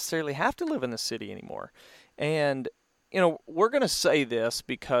 I don't necessarily have to live in the city anymore. And, we're going to say this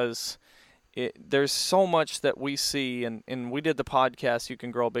because there's so much that we see, and we did the podcast, You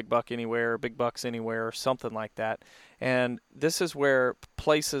Can Grow a Big Buck Anywhere, Big Bucks Anywhere, or something like that. And this is where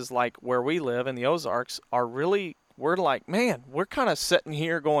places like where we live in the Ozarks are really, we're like, man, we're kind of sitting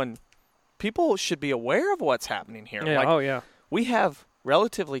here going, people should be aware of what's happening here. Yeah, we have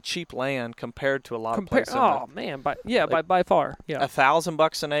relatively cheap land compared to a lot of places. Oh man, by far, yeah.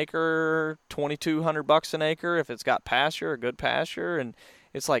 $1,000 an acre, $2,200 an acre if it's got pasture, a good pasture, and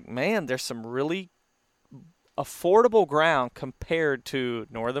it's like, man, there's some really affordable ground compared to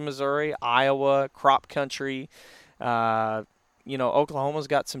northern Missouri, Iowa, crop country. Oklahoma's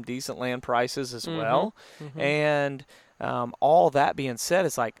got some decent land prices as well. And all that being said,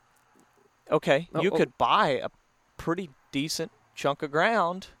 it's like, okay, you could buy a pretty decent chunk of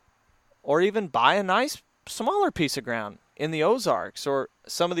ground, or even buy a nice smaller piece of ground in the Ozarks or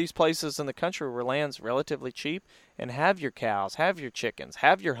some of these places in the country where land's relatively cheap, and have your cows, have your chickens,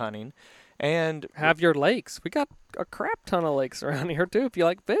 have your hunting, and have your lakes. We got a crap ton of lakes around here too if you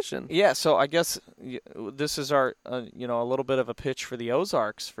like fishing. Yeah, so I guess this is our a little bit of a pitch for the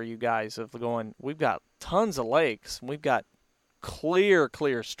Ozarks for you guys of going, we've got tons of lakes, we've got clear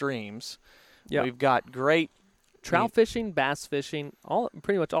streams. Yeah. We've got great trout fishing, bass fishing,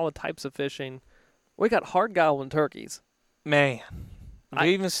 pretty much all the types of fishing. We got hard gobbling turkeys. Man, we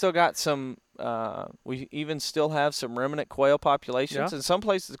even still got some. We even still have some remnant quail populations. In some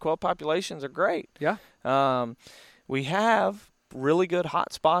places, the quail populations are great. Yeah. We have really good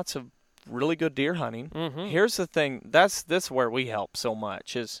hot spots of really good deer hunting. Here's the thing. This is where we help so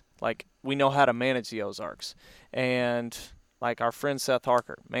much is, like, we know how to manage the Ozarks, and like our friend Seth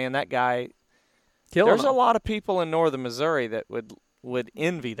Harker, man, that guy. There's a lot of people in northern Missouri that would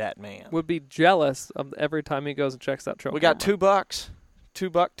envy that man. Would be jealous of every time he goes and checks that trail. We got $2,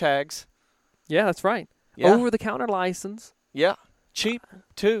 $2 buck tags. Yeah, that's right. Yeah. Over-the-counter license. Yeah, cheap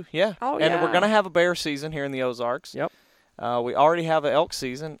too. Yeah. Oh, and we're gonna have a bear season here in the Ozarks. Yep. We already have an elk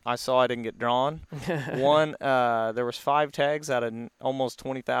season. I didn't get drawn. There was 5 tags out of almost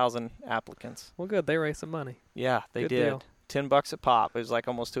 20,000 applicants. Well, good. They raised some money. Yeah, they did. Deal. $10 a pop. It was like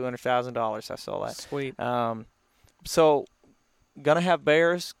almost $200,000. I saw that. Sweet. So, gonna have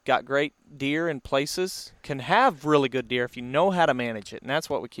bears. Got great deer in places. Can have really good deer if you know how to manage it, and that's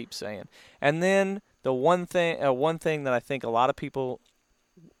what we keep saying. And then the one thing that I think a lot of people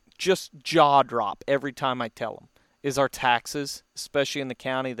just jaw drop every time I tell them is our taxes, especially in the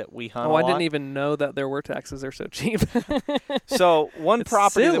county that we hunt. I didn't even know that there were taxes. They're so cheap. So one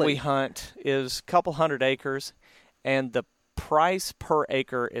property that we hunt is a couple hundred acres, and the price per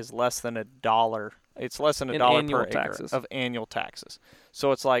acre is less than $1. It's less than $1 per acre of annual taxes.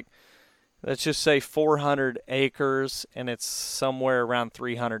 So it's like, let's just say 400 acres, and it's somewhere around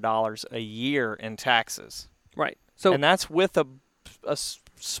 $300 a year in taxes. Right. And that's with a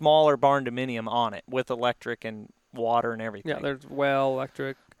smaller barn dominium on it, with electric and water and everything. Yeah, there's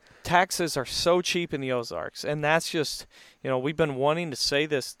electric. Taxes are so cheap in the Ozarks, and that's just, we've been wanting to say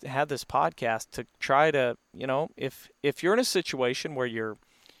this, have this podcast to try to, if you're in a situation where you're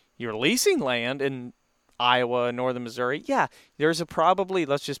leasing land in Iowa and northern Missouri, there's probably,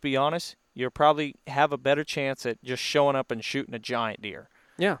 let's just be honest, you'll probably have a better chance at just showing up and shooting a giant deer.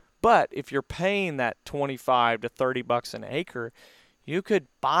 Yeah. But if you're paying that $25 to $30 an acre, you could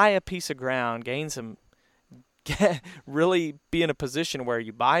buy a piece of ground, really be in a position where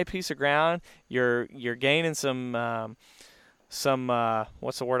you buy a piece of ground, you're gaining some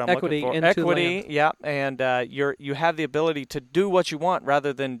what's the word I'm equity looking for? Equity, land. Yeah, and you have the ability to do what you want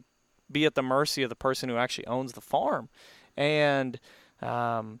rather than be at the mercy of the person who actually owns the farm. And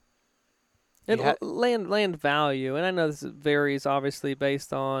land value, and I know this varies obviously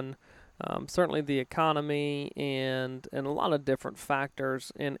based on certainly the economy and a lot of different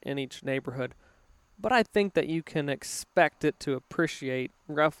factors in each neighborhood. But I think that you can expect it to appreciate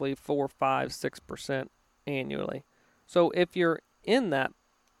roughly 4, 5, 6% annually. So if you're in that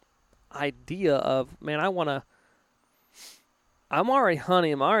idea of, man, I'm already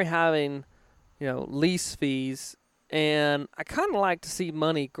hunting, I'm already having, lease fees, and I kind of like to see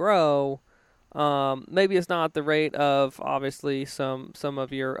money grow. Maybe it's not at the rate of obviously some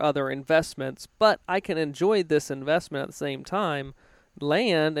of your other investments, but I can enjoy this investment at the same time.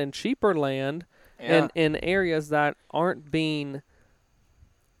 Land and cheaper land in areas that aren't being,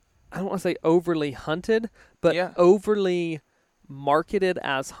 I don't want to say overly hunted, but overly marketed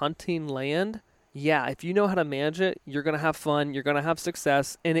as hunting land. Yeah, if you know how to manage it, you're going to have fun, you're going to have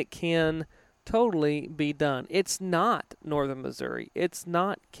success, and it can totally be done. It's not northern Missouri. It's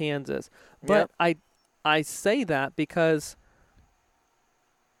not Kansas. But I say that because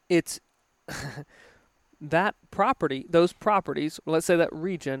it's that property, those properties, let's say that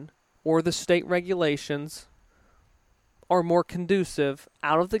region or the state regulations are more conducive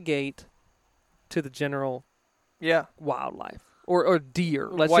out of the gate to the general wildlife. Or deer.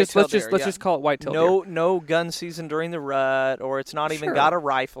 Let's just call it whitetail deer. No gun season during the rut, or it's not even got a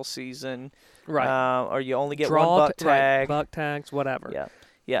rifle season. Right. Or you only get one buck tag. Buck tags, whatever.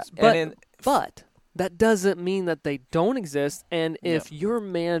 Yeah. But that doesn't mean that they don't exist. And if you're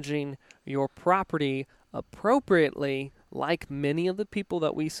managing your property appropriately, like many of the people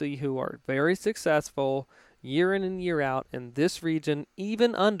that we see who are very successful year in and year out in this region,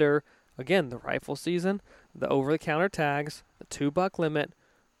 even under, again, the rifle season, the over-the-counter tags, the 2-buck limit,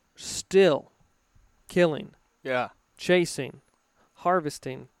 still killing, chasing,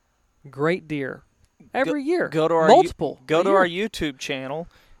 harvesting great deer every year. Go to our YouTube channel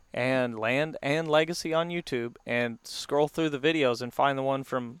and Land and Legacy on YouTube and scroll through the videos and find the one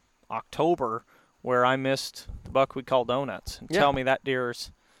from October where I missed the buck we call Donuts. And tell me that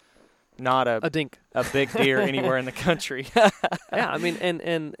deer's not a dink, a big deer anywhere in the country. I mean,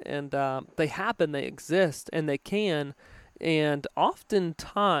 and they happen, they exist, and they can, and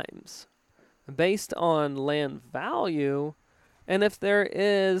oftentimes, based on land value, and if there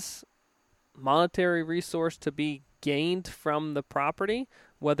is monetary resource to be gained from the property,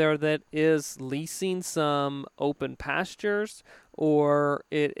 whether that is leasing some open pastures or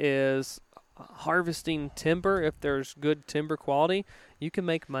it is harvesting timber, if there's good timber quality, you can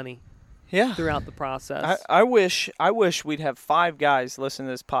make money. Throughout the process. I wish we'd have 5 guys listen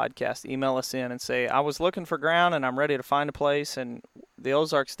to this podcast, email us in and say, I was looking for ground and I'm ready to find a place, and the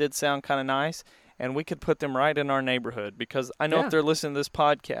Ozarks did sound kind of nice, and we could put them right in our neighborhood, because I know if they're listening to this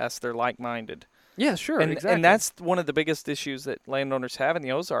podcast, they're like-minded. Yeah, sure, exactly. And that's one of the biggest issues that landowners have in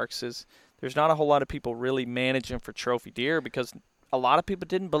the Ozarks is there's not a whole lot of people really managing for trophy deer, because a lot of people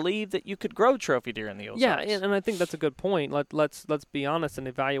didn't believe that you could grow trophy deer in the Ozarks. Yeah, and I think that's a good point. Let's be honest and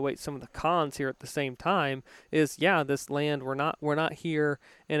evaluate some of the cons here at the same time. Is this land, we're not here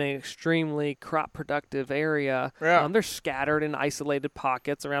in an extremely crop productive area. Yeah. They're scattered in isolated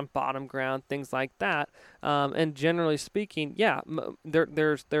pockets around bottom ground, things like that. And generally speaking,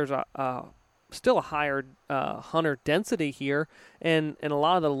 there's a still a higher hunter density here, and a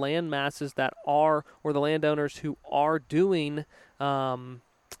lot of the land masses that are, or the landowners who are doing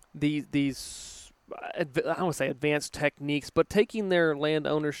these I don't want to say advanced techniques, but taking their land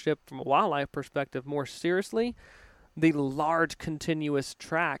ownership from a wildlife perspective more seriously, the large continuous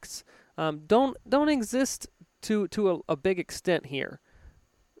tracts don't exist to a big extent here.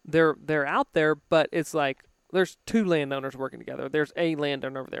 They're out there, but it's like there's 2 landowners working together. There's a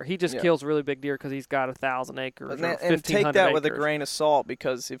landowner over there. He just kills really big deer because he's got 1,000 acres or 1,500 and take that acres. with a grain of salt,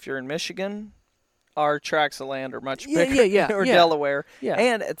 because if you're in Michigan, our tracts of land are much bigger, or Delaware. Yeah.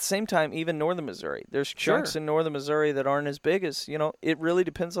 And at the same time, even northern Missouri. There's chunks in northern Missouri that aren't as big as, it really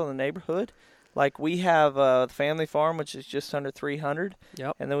depends on the neighborhood. Like we have a family farm, which is just under 300.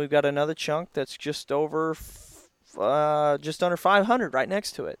 Yep. And then we've got another chunk that's just under 500 right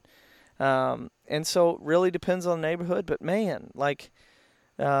next to it. And so it really depends on the neighborhood. But, man,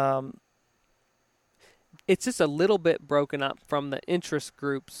 it's just a little bit broken up from the interest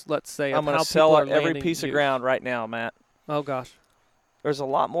groups, let's say. I'm going to sell out every piece of ground right now, Matt. Oh, gosh. There's a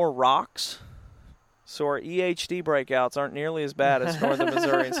lot more rocks So our EHD breakouts aren't nearly as bad as northern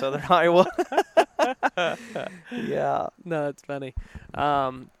Missouri and southern Iowa. Yeah. No, that's funny.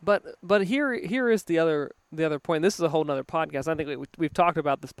 But here is the other point. This is a whole nother podcast. I think we've talked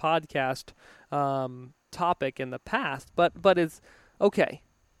about this podcast topic in the past, but it's okay.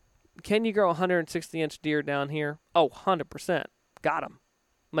 Can you grow a 160-inch deer down here? Oh, 100%. Got them.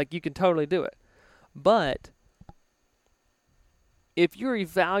 Like, you can totally do it. But if you're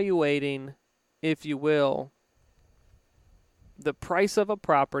evaluating, if you will, the price of a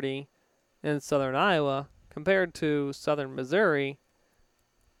property in southern Iowa compared to southern Missouri,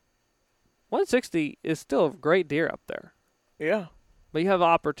 160 is still a great deer up there. Yeah. But you have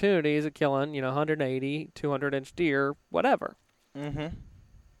opportunities of killing, 180, 200-inch deer, whatever. Mm-hmm.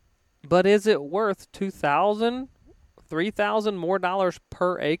 But is it worth $2,000, $3,000 more dollars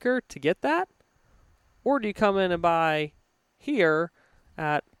per acre to get that? Or do you come in and buy here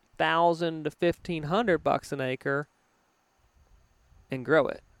at $1,000 to $1,500 an acre and grow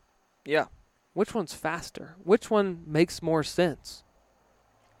it? Yeah. Which one's faster? Which one makes more sense?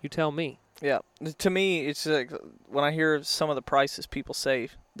 You tell me. Yeah. To me, it's like when I hear some of the prices people say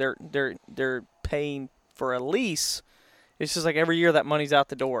they're paying for a lease, it's just like every year that money's out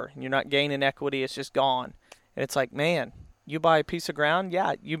the door and you're not gaining equity, it's just gone. And it's like, man, you buy a piece of ground,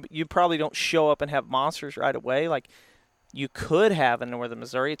 yeah, you probably don't show up and have monsters right away like you could have in northern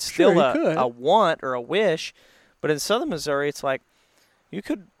Missouri. It's still a want or a wish. But in southern Missouri, it's like you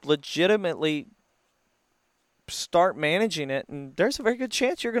could legitimately start managing it, and there's a very good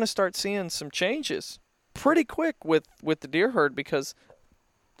chance you're going to start seeing some changes pretty quick with the deer herd because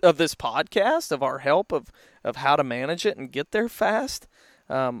of this podcast, of our help of how to manage it and get there fast,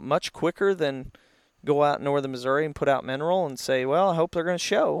 much quicker than go out in northern Missouri and put out mineral and say, well, I hope they're going to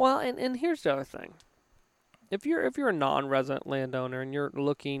show. Well, and here's the other thing. If you're a non-resident landowner and you're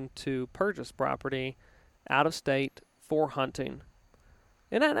looking to purchase property out of state for hunting,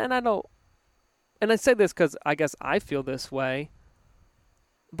 and I don't, and I say this because I guess I feel this way,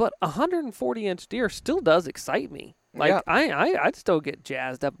 but a 140-inch deer still does excite me. Like, yeah. I'd still get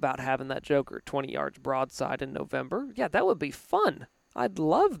jazzed up about having that joker 20 yards broadside in November. Yeah, that would be fun. I'd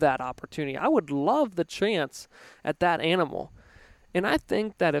love that opportunity. I would love the chance at that animal. And I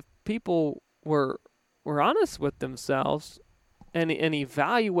think that if people were honest with themselves and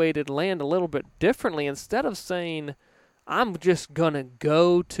evaluated land a little bit differently, instead of saying, I'm just going to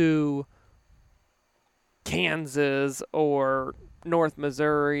go to Kansas or North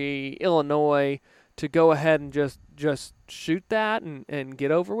Missouri, Illinois, to go ahead and just shoot that and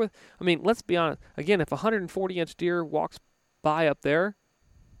get over with. I mean, let's be honest. Again, if a 140-inch deer walks by up there,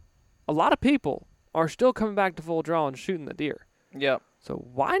 a lot of people are still coming back to full draw and shooting the deer. Yep. So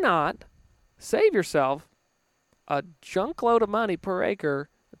why not save yourself a junk load of money per acre,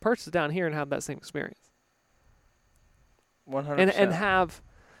 purchase down here and have that same experience? 100%.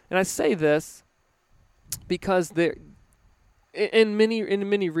 And I say this because in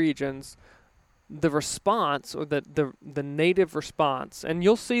many regions, the response or the native response, and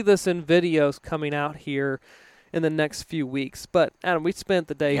you'll see this in videos coming out here in the next few weeks. But Adam, we spent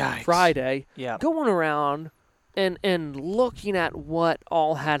the day Friday going around and looking at what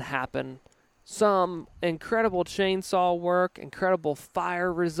all had happened. Some incredible chainsaw work, incredible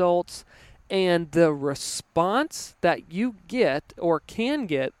fire results, and the response that you get or can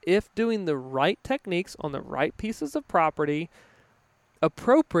get if doing the right techniques on the right pieces of property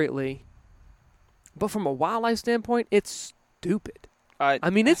appropriately. But from a wildlife standpoint, it's stupid. I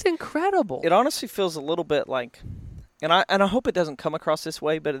mean, it's incredible. It honestly feels a little bit like, and I hope it doesn't come across this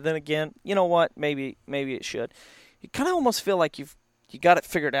way, but then again, you know what? Maybe it should. You kind of almost feel like you got it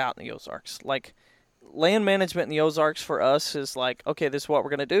figured out in the Ozarks. Like, land management in the Ozarks for us is like, okay, this is what we're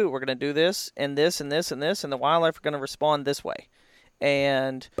going to do. We're going to do this and this and this and this, and the wildlife are going to respond this way.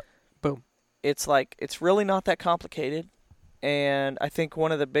 And boom. It's like, it's really not that complicated. And I think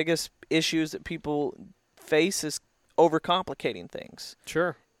one of the biggest issues that people face is overcomplicating things.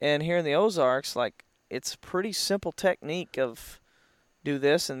 Sure. And here in the Ozarks, like, it's a pretty simple technique of do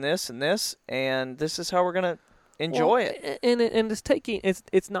this and this and this, and this is how we're going to enjoy it. And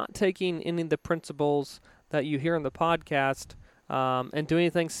it's not taking any of the principles that you hear on the podcast and do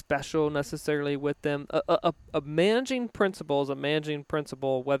anything special necessarily with them. A managing principle is a managing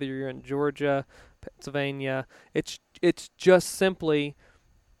principle, whether you're in Georgia, Pennsylvania. It's just simply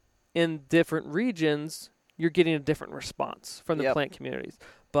in different regions, you're getting a different response from the plant communities.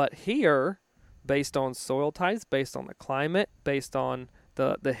 But here, based on soil types, based on the climate, based on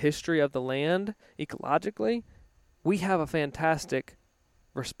the history of the land ecologically, we have a fantastic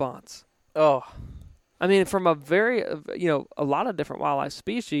response. Oh, I mean, from a lot of different wildlife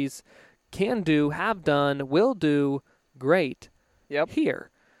species can do, have done, will do great here.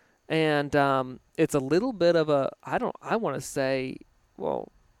 And it's a little bit of a, I want to say,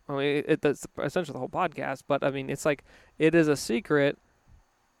 well, I mean, that's essentially the whole podcast, but I mean, it's like, it is a secret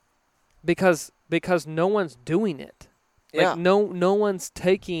because no one's doing it. Like no one's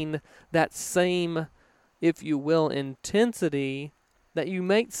taking that same, if you will, intensity that you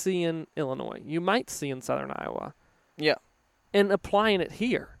might see in Illinois, you might see in Southern Iowa. Yeah. And applying it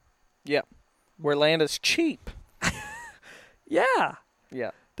here. Yeah. Where land is cheap. Yeah.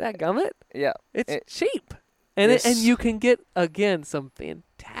 Yeah. Dadgummit. Yeah. It's cheap. And and you can get, again, some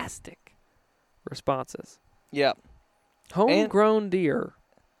fantastic responses. Yeah. Homegrown deer.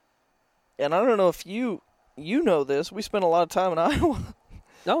 And I don't know if you know this. We spent a lot of time in Iowa.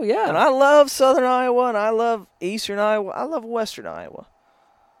 Oh, yeah. And I love Southern Iowa, and I love Eastern Iowa. I love Western Iowa.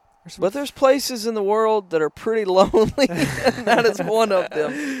 But there's places in the world that are pretty lonely, and that is one of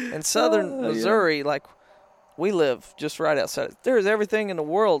them. In Southern Missouri, like, we live just right outside. There's everything in the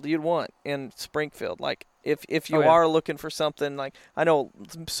world you'd want in Springfield. Like, if you are looking for something, like, I know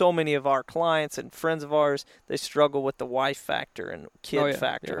so many of our clients and friends of ours, they struggle with the wife factor and kid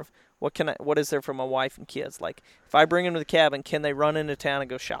factor of, what is there for my wife and kids? Like, if I bring them to the cabin, can they run into town and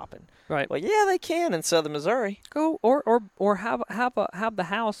go shopping? Right. Well, yeah, they can in Southern Missouri. Go or have the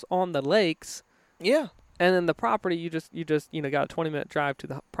house on the lakes. Yeah. And then the property, you just got a 20-minute drive to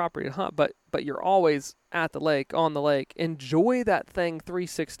the property to hunt, but you're always at the lake, on the lake. Enjoy that thing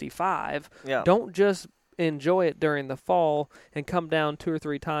 365. Yeah. Don't just enjoy it during the fall and come down 2 or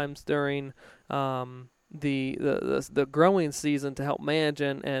 3 times during the growing season to help manage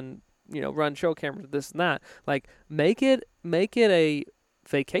and run show cameras, this and that. Like, make it a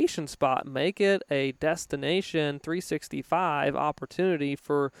vacation spot, make it a destination 365 opportunity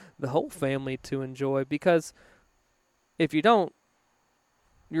for the whole family to enjoy, because if you don't,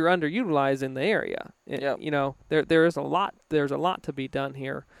 you're underutilizing the area. There's a lot to be done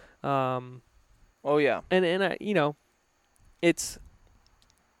here. And it's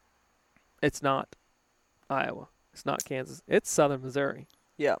not Iowa, it's not Kansas, it's Southern Missouri.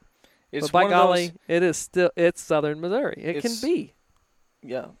 Yeah. But by golly, it's Southern Missouri. It can be.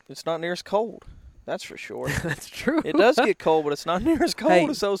 Yeah, it's not near as cold. That's for sure. That's true. It does get cold, but it's not near as cold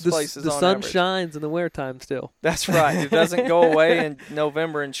as those places. The sun shines in the wintertime still. That's right. It doesn't go away in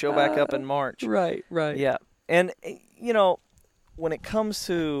November and show back up in March. Right. Yeah. And, when it comes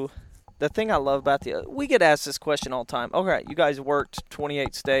to the thing I love about we get asked this question all the time. Okay, you guys worked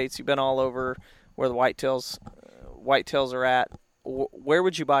 28 states. You've been all over where the whitetails are at. Where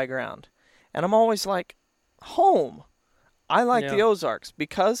would you buy ground? And I'm always like, home. I like the Ozarks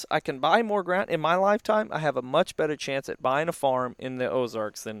because I can buy more ground. In my lifetime, I have a much better chance at buying a farm in the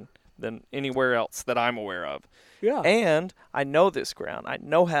Ozarks than anywhere else that I'm aware of. Yeah. And I know this ground. I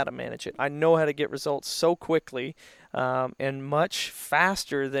know how to manage it. I know how to get results so quickly and much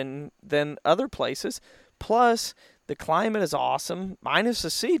faster than other places. Plus, the climate is awesome. Minus the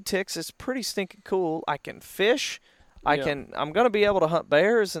seed ticks, it's pretty stinking cool. I can fish. I'm going to be able to hunt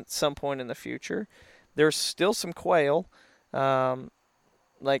bears at some point in the future. There's still some quail. There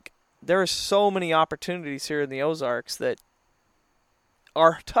are so many opportunities here in the Ozarks that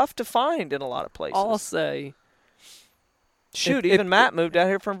are tough to find in a lot of places. I'll say. Shoot, even Matt moved out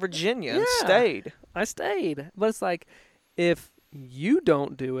here from Virginia and stayed. I stayed. But it's like, if you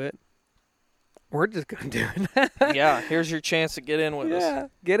don't do it, we're just going to do it. Yeah, here's your chance to get in with us. Yeah,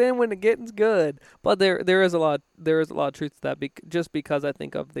 get in when the getting's good. But there is a lot of truth to that, just because I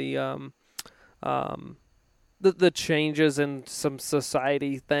think of the changes in some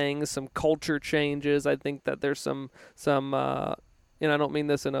society things, some culture changes. I think that there's some and I don't mean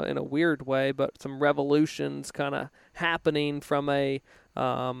this in a weird way, but some revolutions kind of happening from a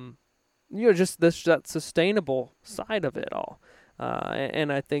just that sustainable side of it all.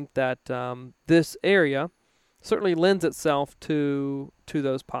 And I think that this area certainly lends itself to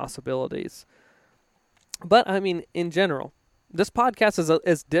those possibilities. But I mean, in general, this podcast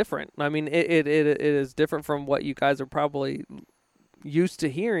is different. I mean, it is different from what you guys are probably used to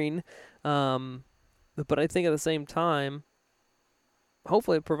hearing. But I think at the same time,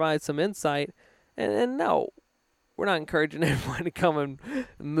 hopefully it provides some insight. And no, we're not encouraging everyone to come and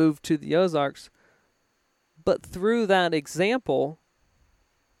move to the Ozarks. But through that example,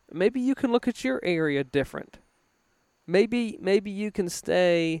 maybe you can look at your area different. Maybe you can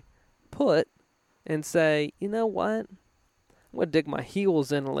stay put and say, you know what? I'm gonna dig my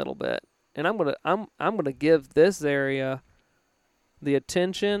heels in a little bit, and I'm gonna give this area the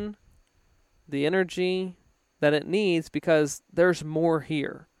attention, the energy that it needs, because there's more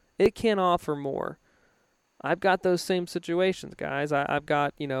here. It can offer more. I've got those same situations, guys. I've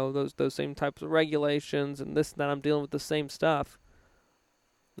got, those same types of regulations and this and that. I'm dealing with the same stuff.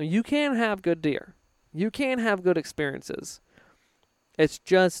 You can have good deer. You can have good experiences. It's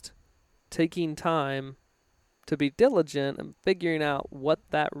just taking time to be diligent and figuring out what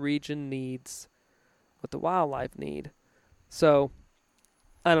that region needs, what the wildlife need. So,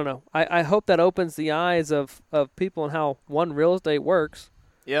 I don't know. I hope that opens the eyes of people on how one real estate works.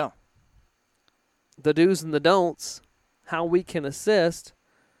 Yeah. The do's and the don'ts, how we can assist,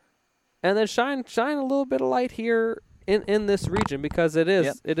 and then shine a little bit of light here in this region, because it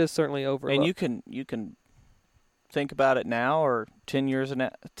is certainly overlooked. And you can think about it now or 10 years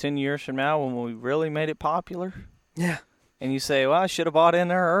from now when we really made it popular. Yeah. And you say, well, I should have bought in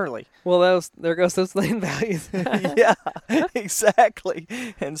there early. Well, there goes those land values. Yeah, exactly.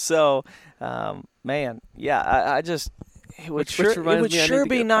 And so, man, yeah, I just it would sure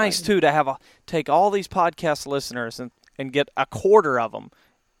be nice too to take all these podcast listeners and get a quarter of them,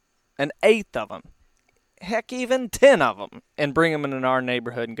 an eighth of them, heck, even 10 of them, and bring them in our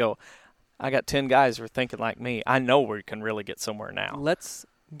neighborhood and go, I got 10 guys who are thinking like me. I know we can really get somewhere now. Let's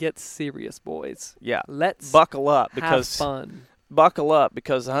get serious, boys. Yeah. Let's buckle up have fun. Buckle up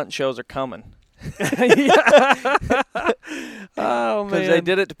because the hunting shows are coming. Oh, man. Because they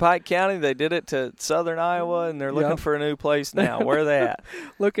did it to Pike County, they did it to southern Iowa, and they're looking for a new place now. Where are they at?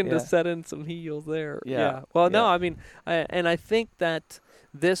 Looking to set in some heels there. Yeah. Well, no, I mean, I think that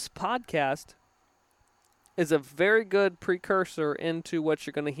this podcast is a very good precursor into what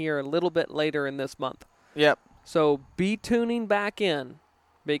you're going to hear a little bit later in this month. Yep. So be tuning back in,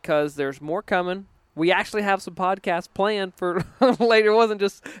 because there's more coming. We actually have some podcasts planned for later. It wasn't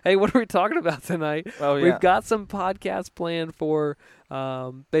just, hey, what are we talking about tonight? Oh, yeah. We've got some podcasts planned for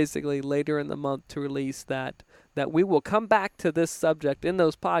basically later in the month to release that we will come back to this subject in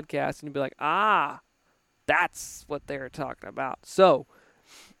those podcasts and you'll be like, that's what they're talking about. So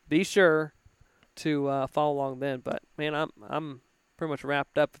be sure to follow along then. But, man, I'm pretty much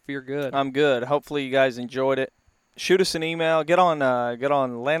wrapped up if you're good. I'm good. Hopefully you guys enjoyed it. Shoot us an email. Get on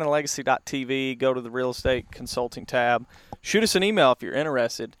landandlegacy.tv. Go to the real estate consulting tab. Shoot us an email if you're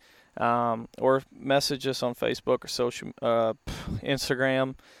interested, or message us on Facebook or social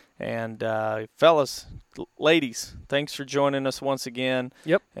Instagram. And fellas, ladies, thanks for joining us once again.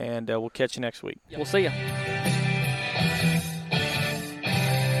 Yep. And we'll catch you next week. We'll see you.